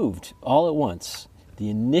 moved all at once. The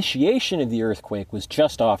initiation of the earthquake was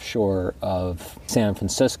just offshore of San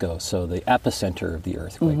Francisco, so the epicenter of the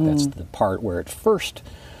earthquake. That's the part where it first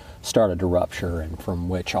started to rupture and from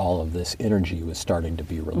which all of this energy was starting to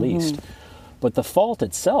be released. But the fault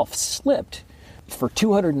itself slipped. For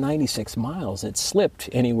 296 miles, it slipped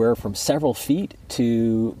anywhere from several feet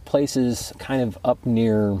to places kind of up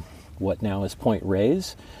near what now is Point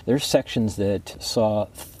Reyes. There's sections that saw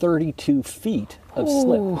 32 feet of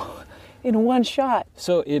slip. In one shot.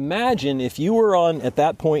 So imagine if you were at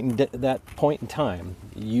that point in time,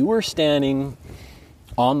 you were standing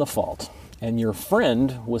on the fault and your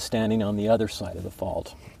friend was standing on the other side of the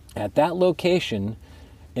fault. At that location,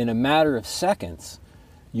 in a matter of seconds,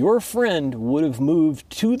 your friend would have moved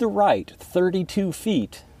to the right 32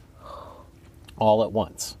 feet all at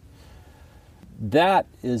once. That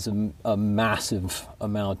is a massive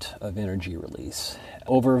amount of energy release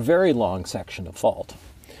over a very long section of fault.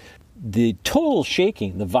 The total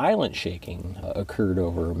shaking, the violent shaking, occurred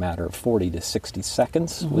over a matter of 40 to 60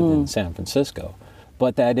 seconds within San Francisco.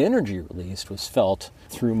 But that energy release was felt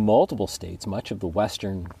through multiple states. Much of the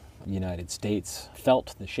western United States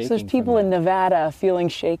felt the shaking. So there's people in Nevada feeling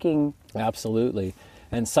shaking. Absolutely.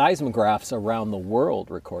 And seismographs around the world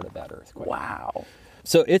recorded that earthquake. Wow.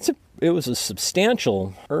 So it was a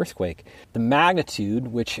substantial earthquake. The magnitude,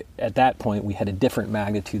 which at that point we had a different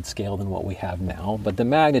magnitude scale than what we have now, but the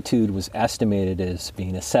magnitude was estimated as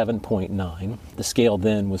being a 7.9. The scale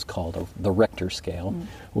then was called the Richter scale.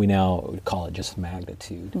 We now would call it just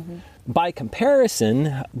magnitude. By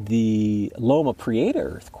comparison, the Loma Prieta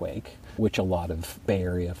earthquake, which a lot of Bay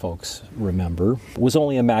Area folks remember, was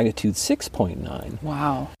only a magnitude 6.9.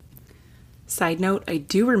 Wow. Side note, I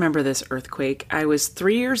do remember this earthquake. I was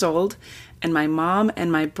 3 years old, and my mom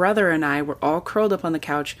and my brother and I were all curled up on the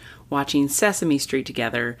couch watching Sesame Street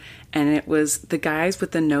together, and it was the guys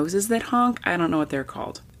with the noses that honk. I don't know what they're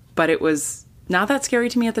called. But it was not that scary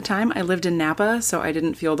to me at the time. I lived in Napa, so I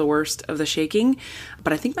didn't feel the worst of the shaking,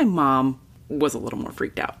 but I think my mom was a little more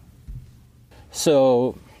freaked out.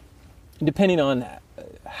 So, depending on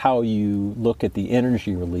how you look at the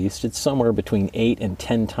energy released, it's somewhere between 8 and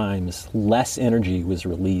 10 times less energy was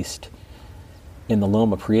released in the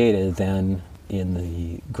Loma Prieta than in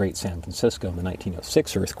the Great San Francisco, the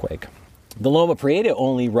 1906 earthquake. The Loma Prieta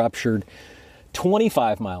only ruptured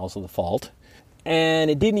 25 miles of the fault, and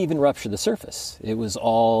it didn't even rupture the surface. It was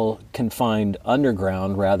all confined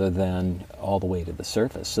underground rather than all the way to the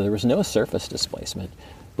surface. So there was no surface displacement.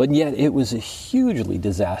 But yet it was a hugely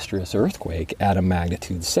disastrous earthquake at a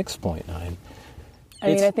magnitude 6.9. I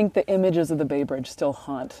mean, I think the images of the Bay Bridge still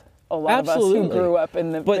haunt a lot of us who grew up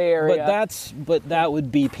in the Bay Area. But that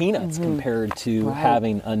would be peanuts compared to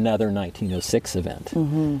having another 1906 event.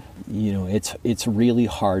 You know, it's really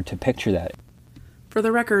hard to picture that. For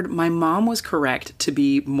the record, my mom was correct to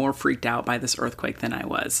be more freaked out by this earthquake than I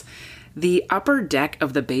was. The upper deck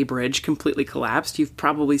of the Bay Bridge completely collapsed. You've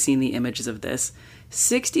probably seen the images of this.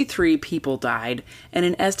 63 people died, and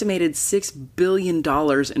an estimated $6 billion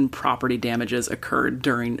in property damages occurred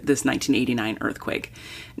during this 1989 earthquake.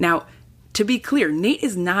 Now, to be clear, Nate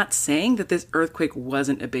is not saying that this earthquake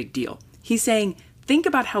wasn't a big deal. He's saying, think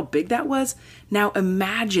about how big that was. Now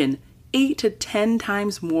imagine 8 to 10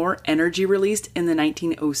 times more energy released in the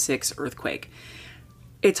 1906 earthquake.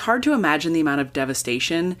 It's hard to imagine the amount of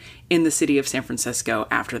devastation in the city of San Francisco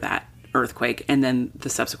after that earthquake and then the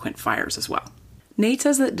subsequent fires as well. Nate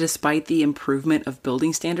says that despite the improvement of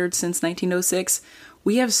building standards since 1906,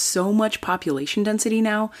 we have so much population density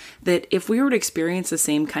now that if we were to experience the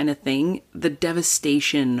same kind of thing, the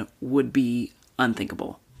devastation would be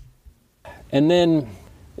unthinkable. And then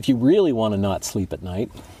If you really want to not sleep at night,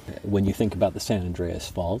 when you think about the San Andreas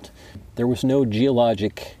Fault, there was no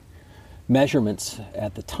geologic measurements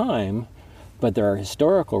at the time, but there are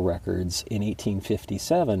historical records in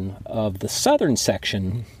 1857 of the southern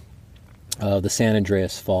section of the San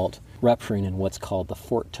Andreas Fault rupturing in what's called the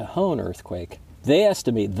Fort Tejon earthquake. They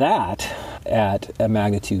estimate that at a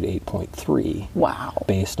magnitude 8.3. Wow.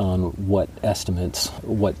 Based on what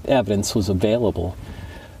evidence was available.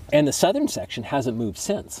 And the southern section hasn't moved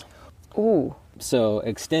since. Ooh. So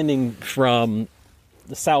extending from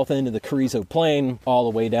the south end of the Carrizo Plain all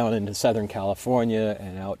the way down into Southern California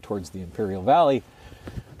and out towards the Imperial Valley.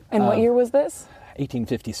 And what year was this?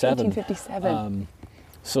 1857. 1857.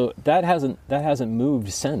 So that hasn't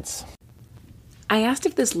moved since. I asked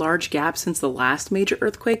if this large gap since the last major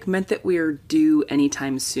earthquake meant that we are due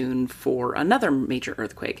anytime soon for another major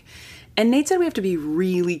earthquake. And Nate said we have to be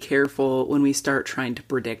really careful when we start trying to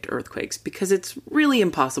predict earthquakes because it's really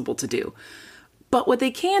impossible to do. But what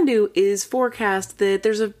they can do is forecast that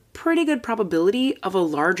there's a pretty good probability of a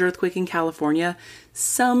large earthquake in California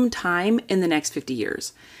sometime in the next 50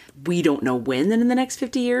 years. We don't know when in the next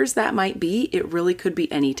 50 years that might be. It really could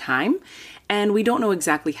be any time. And we don't know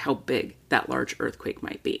exactly how big that large earthquake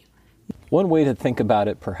might be. One way to think about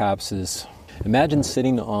it perhaps is imagine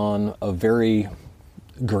sitting on a very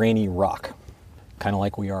grainy rock, kind of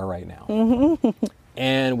like we are right now.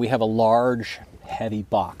 And we have a large, heavy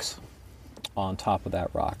box on top of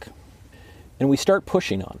that rock. And we start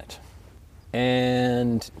pushing on it.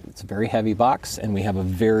 And it's a very heavy box, and we have a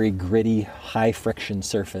very gritty, high friction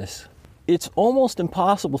surface. It's almost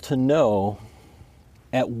impossible to know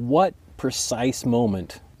at what precise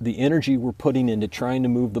moment the energy we're putting into trying to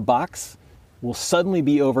move the box will suddenly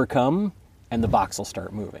be overcome and the box will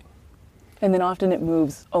start moving. And then often it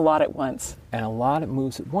moves a lot at once. And a lot it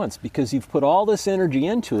moves at once because you've put all this energy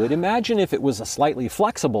into it. Imagine if it was a slightly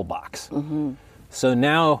flexible box. So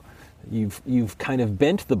now you've kind of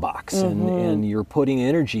bent the box and you're putting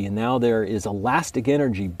energy, and now there is elastic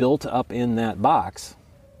energy built up in that box,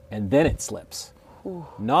 and then it slips.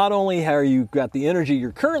 Not only have you got the energy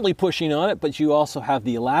you're currently pushing on it, but you also have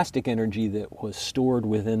the elastic energy that was stored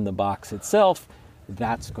within the box itself.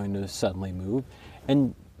 That's going to suddenly move.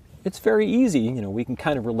 And it's very easy, we can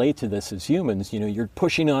kind of relate to this as humans. You're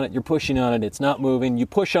pushing on it, it's not moving, you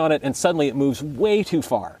push on it, and suddenly it moves way too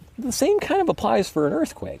far. The same kind of applies for an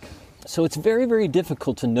earthquake. So it's very, very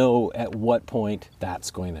difficult to know at what point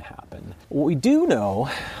that's going to happen. What we do know,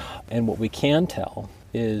 and what we can tell,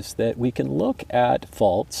 is that we can look at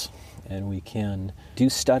faults, and we can do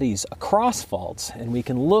studies across faults, and we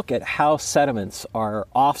can look at how sediments are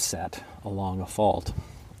offset along a fault.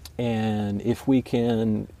 And if we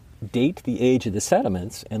can date the age of the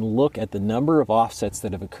sediments and look at the number of offsets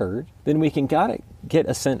that have occurred, then we can get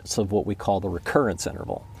a sense of what we call the recurrence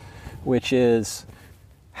interval, which is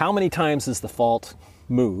how many times has the fault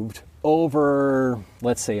moved over,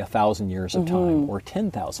 let's say, 1,000 years of time or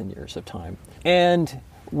 10,000 years of time. And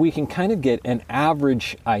we can kind of get an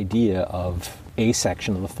average idea of a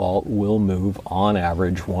section of the fault will move on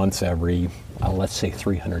average once every, let's say,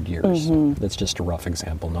 300 years. That's just a rough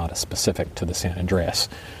example, not a specific to the San Andreas.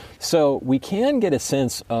 So we can get a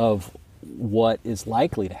sense of what is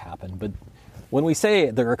likely to happen, but when we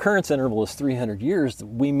say the recurrence interval is 300 years,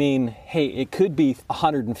 we mean, hey, it could be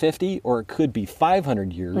 150 or it could be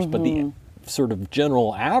 500 years, but the sort of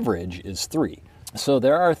general average is 3. So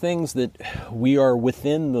there are things that we are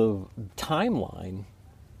within the timeline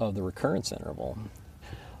of the recurrence interval.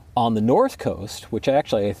 On the north coast, which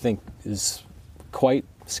actually I think is quite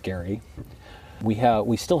scary,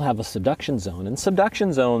 we still have a subduction zone. And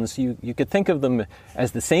subduction zones, you could think of them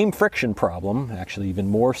as the same friction problem, actually even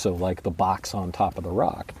more so like the box on top of the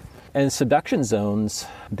rock. And subduction zones,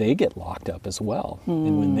 they get locked up as well.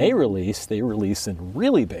 And when they release in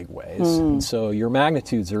really big ways. And so your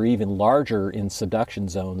magnitudes are even larger in subduction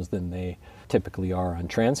zones than they typically are on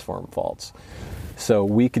transform faults. So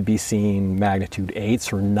we could be seeing magnitude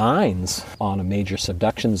 8s or 9s on a major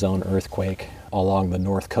subduction zone earthquake along the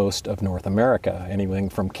north coast of North America, anything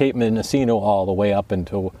from Cape Mendocino all the way up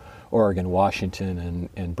into Oregon, Washington,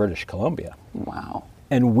 and British Columbia. Wow.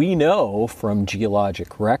 And we know from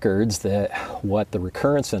geologic records that what the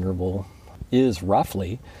recurrence interval is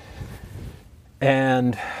roughly,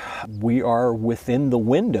 and we are within the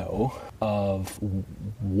window of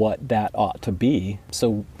what that ought to be.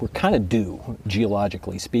 So we're kind of due,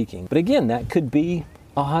 geologically speaking. But again, that could be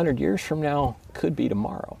 100 years from now, could be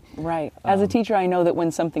tomorrow. Right. As a teacher, I know that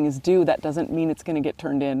when something is due, that doesn't mean it's going to get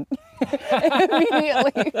turned in.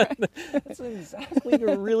 immediately. That's exactly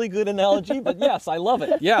a really good analogy, but yes, I love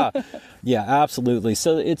it. Yeah, absolutely.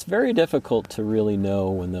 So it's very difficult to really know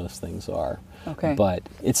when those things are. Okay. But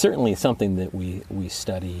it's certainly something that we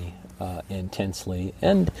study intensely.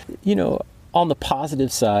 And, on the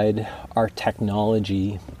positive side, our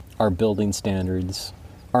technology, our building standards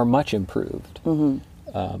are much improved.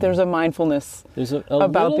 Mm-hmm. There's a mindfulness There's a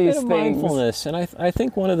about little these bit of things. mindfulness. And I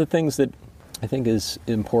think one of the things that I think is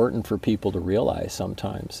important for people to realize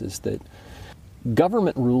sometimes is that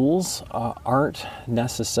government rules aren't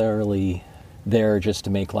necessarily there just to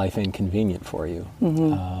make life inconvenient for you.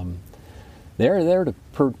 Mm-hmm. They're there to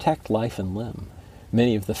protect life and limb.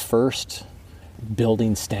 Many of the first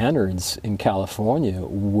building standards in California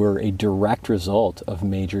were a direct result of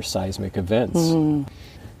major seismic events. Mm-hmm.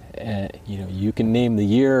 You can name the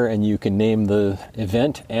year and you can name the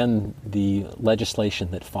event and the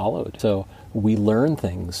legislation that followed. So we learn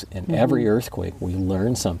things in every earthquake. We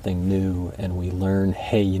learn something new, and we learn,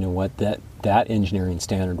 hey, you know what, that engineering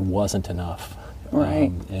standard wasn't enough.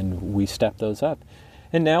 Right. And we step those up.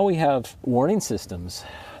 And now we have warning systems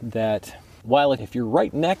that, while if you're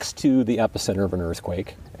right next to the epicenter of an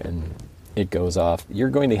earthquake and it goes off, you're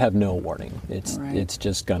going to have no warning. It's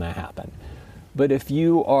just going to happen. But if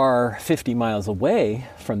you are 50 miles away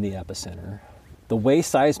from the epicenter, the way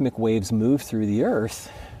seismic waves move through the earth,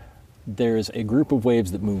 there's a group of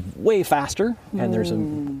waves that move way faster, and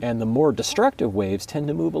and the more destructive waves tend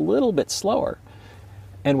to move a little bit slower.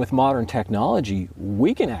 And with modern technology,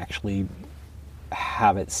 we can actually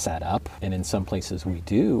have it set up, and in some places we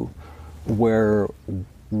do, where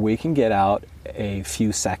we can get out a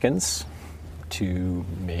few seconds to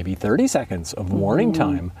maybe 30 seconds of warning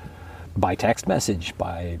time by text message,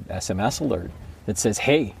 by SMS alert that says,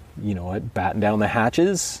 hey, you know what, batten down the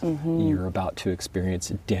hatches, you're about to experience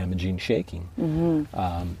damaging shaking.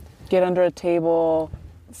 Get under a table,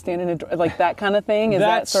 stand in a door, like that kind of thing? Is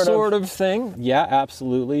that sort of thing? Yeah,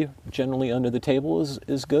 absolutely. Generally under the table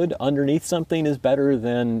is good. Underneath something is better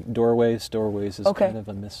than doorways. Doorways is kind of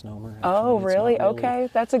a misnomer. Oh, really? Okay.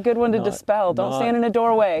 That's a good one to dispel. Don't stand in a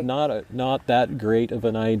doorway. Not that great of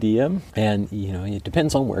an idea. And, it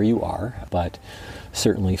depends on where you are, but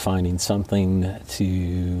certainly finding something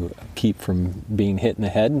to keep from being hit in the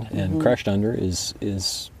head and crushed under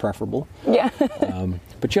is preferable. Yeah.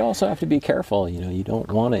 But you also have to be careful. You don't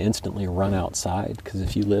want to instantly run outside, because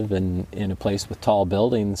if you live in a place with tall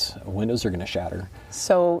buildings, windows are going to shatter.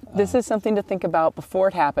 So this is something to think about before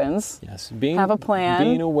it happens. Yes. Have a plan.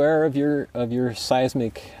 Being aware of your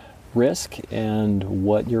seismic risk and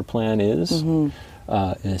what your plan is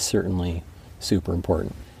certainly super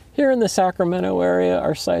important. Here in the Sacramento area,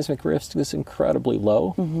 our seismic risk is incredibly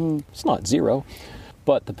low. It's not zero,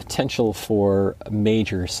 but the potential for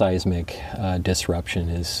major seismic disruption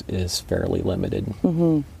is fairly limited.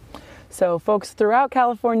 So folks, throughout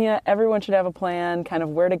California, everyone should have a plan, kind of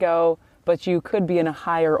where to go, but you could be in a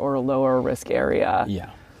higher or a lower risk area.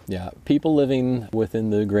 Yeah. People living within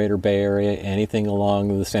the greater Bay Area, anything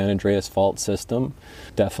along the San Andreas fault system,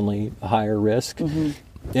 definitely a higher risk.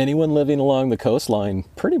 Anyone living along the coastline,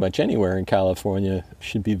 pretty much anywhere in California,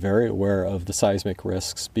 should be very aware of the seismic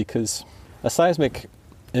risks, because a seismic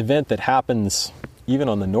event that happens even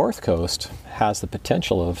on the north coast has the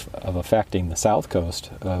potential of affecting the south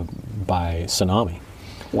coast by tsunami.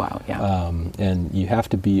 Wow, yeah. And you have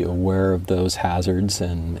to be aware of those hazards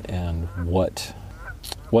and what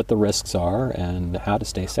the risks are and how to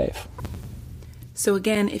stay safe. So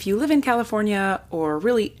again, if you live in California or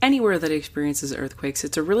really anywhere that experiences earthquakes,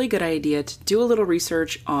 it's a really good idea to do a little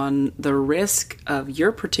research on the risk of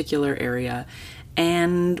your particular area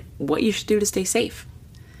and what you should do to stay safe.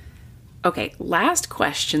 Okay, last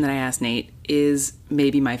question that I asked Nate is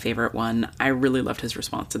maybe my favorite one. I really loved his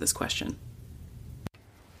response to this question.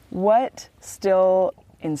 What still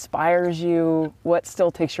inspires you? What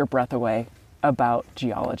still takes your breath away about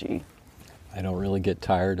geology? I don't really get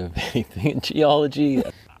tired of anything in geology.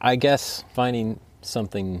 I guess finding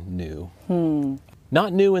something new.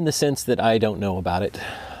 Not new in the sense that I don't know about it,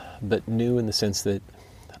 but new in the sense that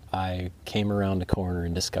I came around a corner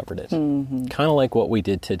and discovered it. Kind of like what we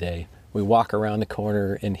did today. We walk around the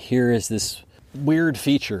corner and here is this weird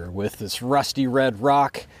feature with this rusty red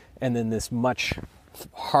rock and then this much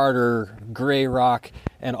harder gray rock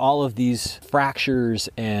and all of these fractures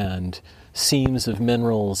and seams of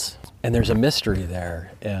minerals, and there's a mystery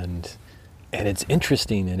there, and it's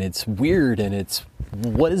interesting and it's weird and it's,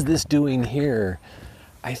 what is this doing here?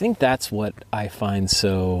 I think that's what I find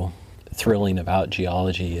so thrilling about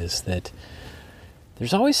geology, is that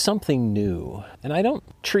there's always something new. And I don't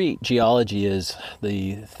treat geology as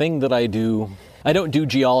the thing that I do I don't do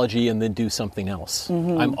geology and then do something else.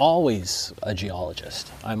 I'm always a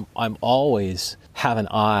geologist. I'm always have an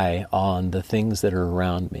eye on the things that are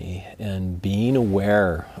around me and being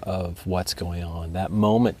aware of what's going on. That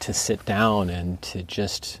moment to sit down and to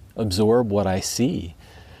just absorb what I see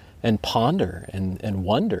and ponder and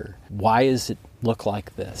wonder, why does it look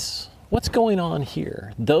like this? What's going on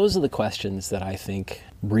here? Those are the questions that I think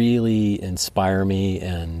really inspire me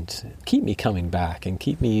and keep me coming back and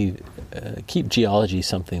keep geology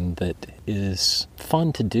something that is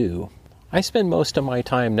fun to do. I spend most of my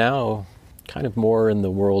time now kind of more in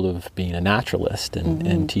the world of being a naturalist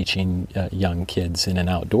and teaching young kids in an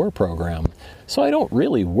outdoor program. So I don't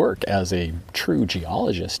really work as a true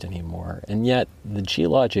geologist anymore. And yet the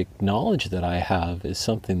geologic knowledge that I have is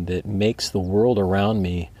something that makes the world around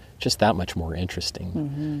me just that much more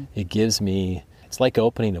interesting. It gives me, it's like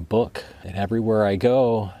opening a book, and everywhere I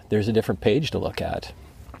go, there's a different page to look at,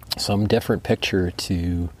 some different picture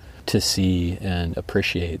to see and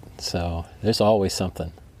appreciate. So there's always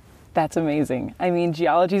something. That's amazing. I mean,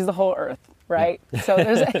 geology is the whole earth, right? Yeah. So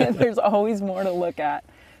there's always more to look at.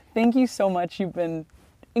 Thank you so much. You've been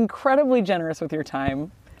incredibly generous with your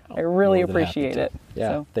time. I really appreciate it. Yeah,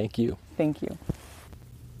 so, thank you. Thank you.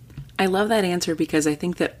 I love that answer because I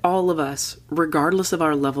think that all of us, regardless of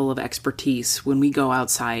our level of expertise, when we go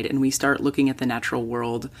outside and we start looking at the natural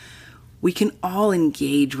world, we can all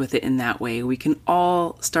engage with it in that way. We can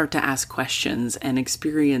all start to ask questions and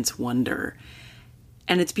experience wonder.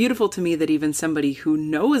 And it's beautiful to me that even somebody who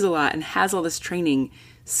knows a lot and has all this training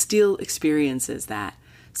still experiences that.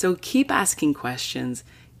 So keep asking questions,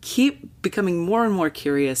 keep becoming more and more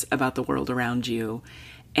curious about the world around you,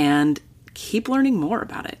 and keep learning more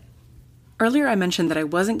about it. Earlier, I mentioned that I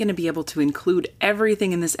wasn't going to be able to include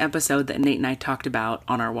everything in this episode that Nate and I talked about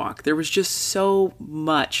on our walk. There was just so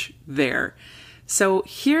much there. So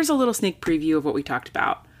here's a little sneak preview of what we talked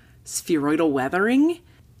about. Spheroidal weathering,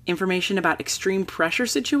 information about extreme pressure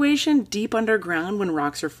situation deep underground when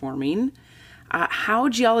rocks are forming, how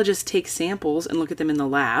geologists take samples and look at them in the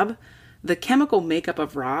lab, the chemical makeup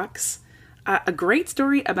of rocks, a great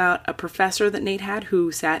story about a professor that Nate had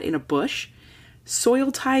who sat in a bush,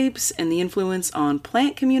 soil types and the influence on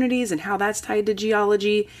plant communities and how that's tied to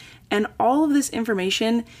geology, and all of this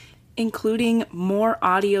information, including more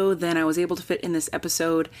audio than I was able to fit in this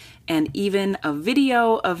episode, and even a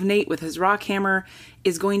video of Nate with his rock hammer,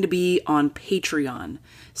 is going to be on Patreon.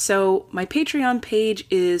 So my Patreon page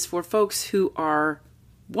is for folks who are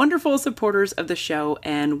wonderful supporters of the show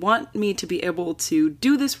and want me to be able to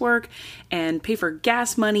do this work and pay for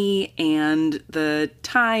gas money and the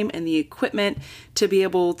time and the equipment to be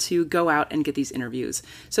able to go out and get these interviews.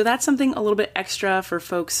 So that's something a little bit extra for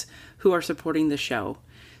folks who are supporting the show.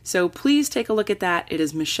 So please take a look at that. It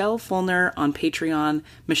is Michelle Fullner on Patreon.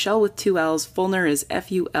 Michelle with 2 L's. Fullner is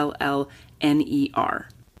Fullner.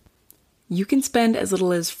 You can spend as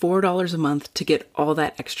little as $4 a month to get all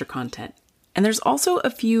that extra content. And there's also a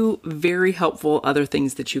few very helpful other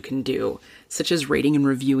things that you can do, such as rating and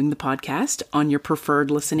reviewing the podcast on your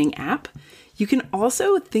preferred listening app. You can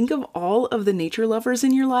also think of all of the nature lovers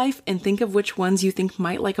in your life and think of which ones you think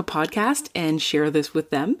might like a podcast and share this with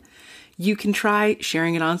them. You can try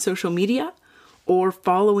sharing it on social media or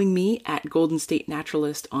following me at Golden State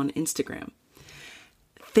Naturalist on Instagram.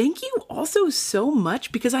 Thank you also so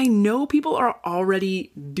much because I know people are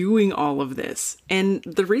already doing all of this. And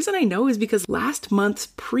the reason I know is because last month's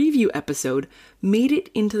preview episode made it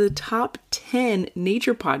into the top 10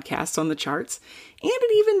 nature podcasts on the charts, and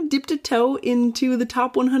it even dipped a toe into the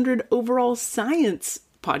top 100 overall science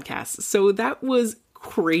podcasts. So that was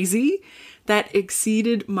crazy. That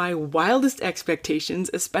exceeded my wildest expectations,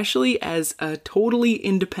 especially as a totally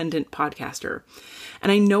independent podcaster.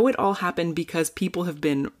 And I know it all happened because people have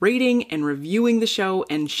been rating and reviewing the show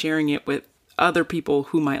and sharing it with other people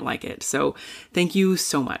who might like it. So thank you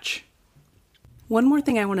so much. One more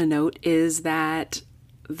thing I want to note is that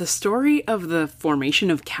the story of the formation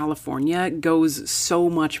of California goes so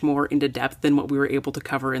much more into depth than what we were able to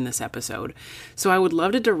cover in this episode. So I would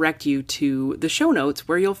love to direct you to the show notes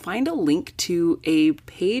where you'll find a link to a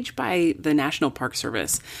page by the National Park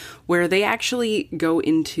Service where they actually go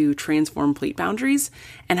into transform plate boundaries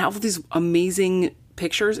and have these amazing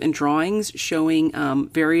pictures and drawings showing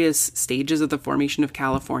various stages of the formation of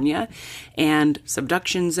California and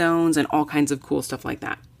subduction zones and all kinds of cool stuff like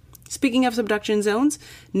that. Speaking of subduction zones,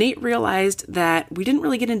 Nate realized that we didn't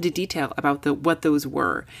really get into detail about what those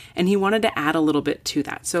were, and he wanted to add a little bit to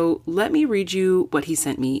that. So let me read you what he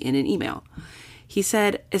sent me in an email. He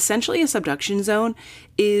said, essentially a subduction zone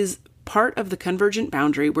is part of the convergent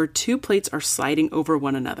boundary where two plates are sliding over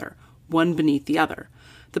one another, one beneath the other.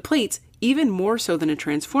 The plates, even more so than a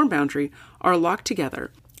transform boundary, are locked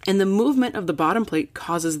together, and the movement of the bottom plate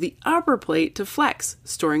causes the upper plate to flex,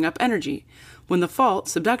 storing up energy. When the fault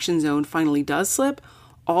subduction zone finally does slip,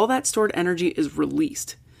 all that stored energy is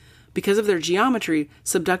released. Because of their geometry,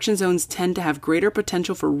 subduction zones tend to have greater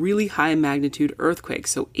potential for really high magnitude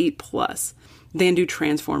earthquakes, so 8+, than do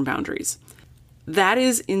transform boundaries. That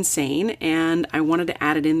is insane, and I wanted to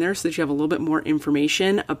add it in there so that you have a little bit more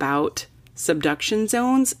information about subduction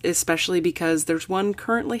zones, especially because there's one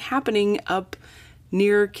currently happening up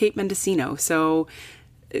near Cape Mendocino, so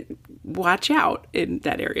watch out in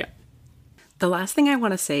that area. The last thing I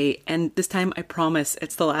want to say, and this time I promise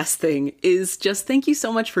it's the last thing, is just thank you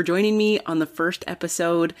so much for joining me on the first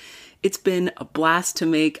episode. It's been a blast to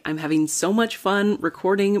make. I'm having so much fun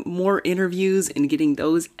recording more interviews and getting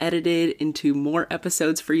those edited into more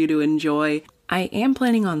episodes for you to enjoy. I am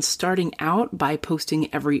planning on starting out by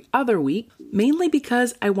posting every other week, mainly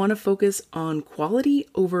because I want to focus on quality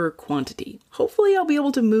over quantity. Hopefully I'll be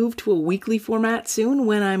able to move to a weekly format soon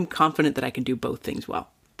when I'm confident that I can do both things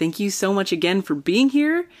well. Thank you so much again for being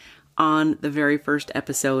here on the very first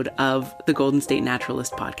episode of the Golden State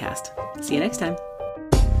Naturalist podcast. See you next time.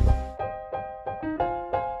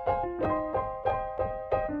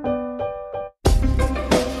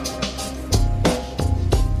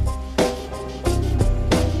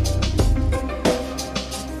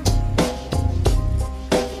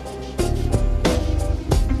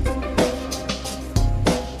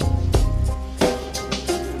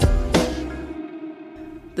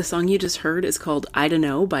 The song you just heard is called I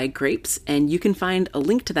Dunno by Grapes, and you can find a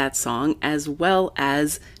link to that song as well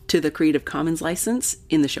as to the Creative Commons license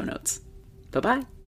in the show notes. Bye-bye.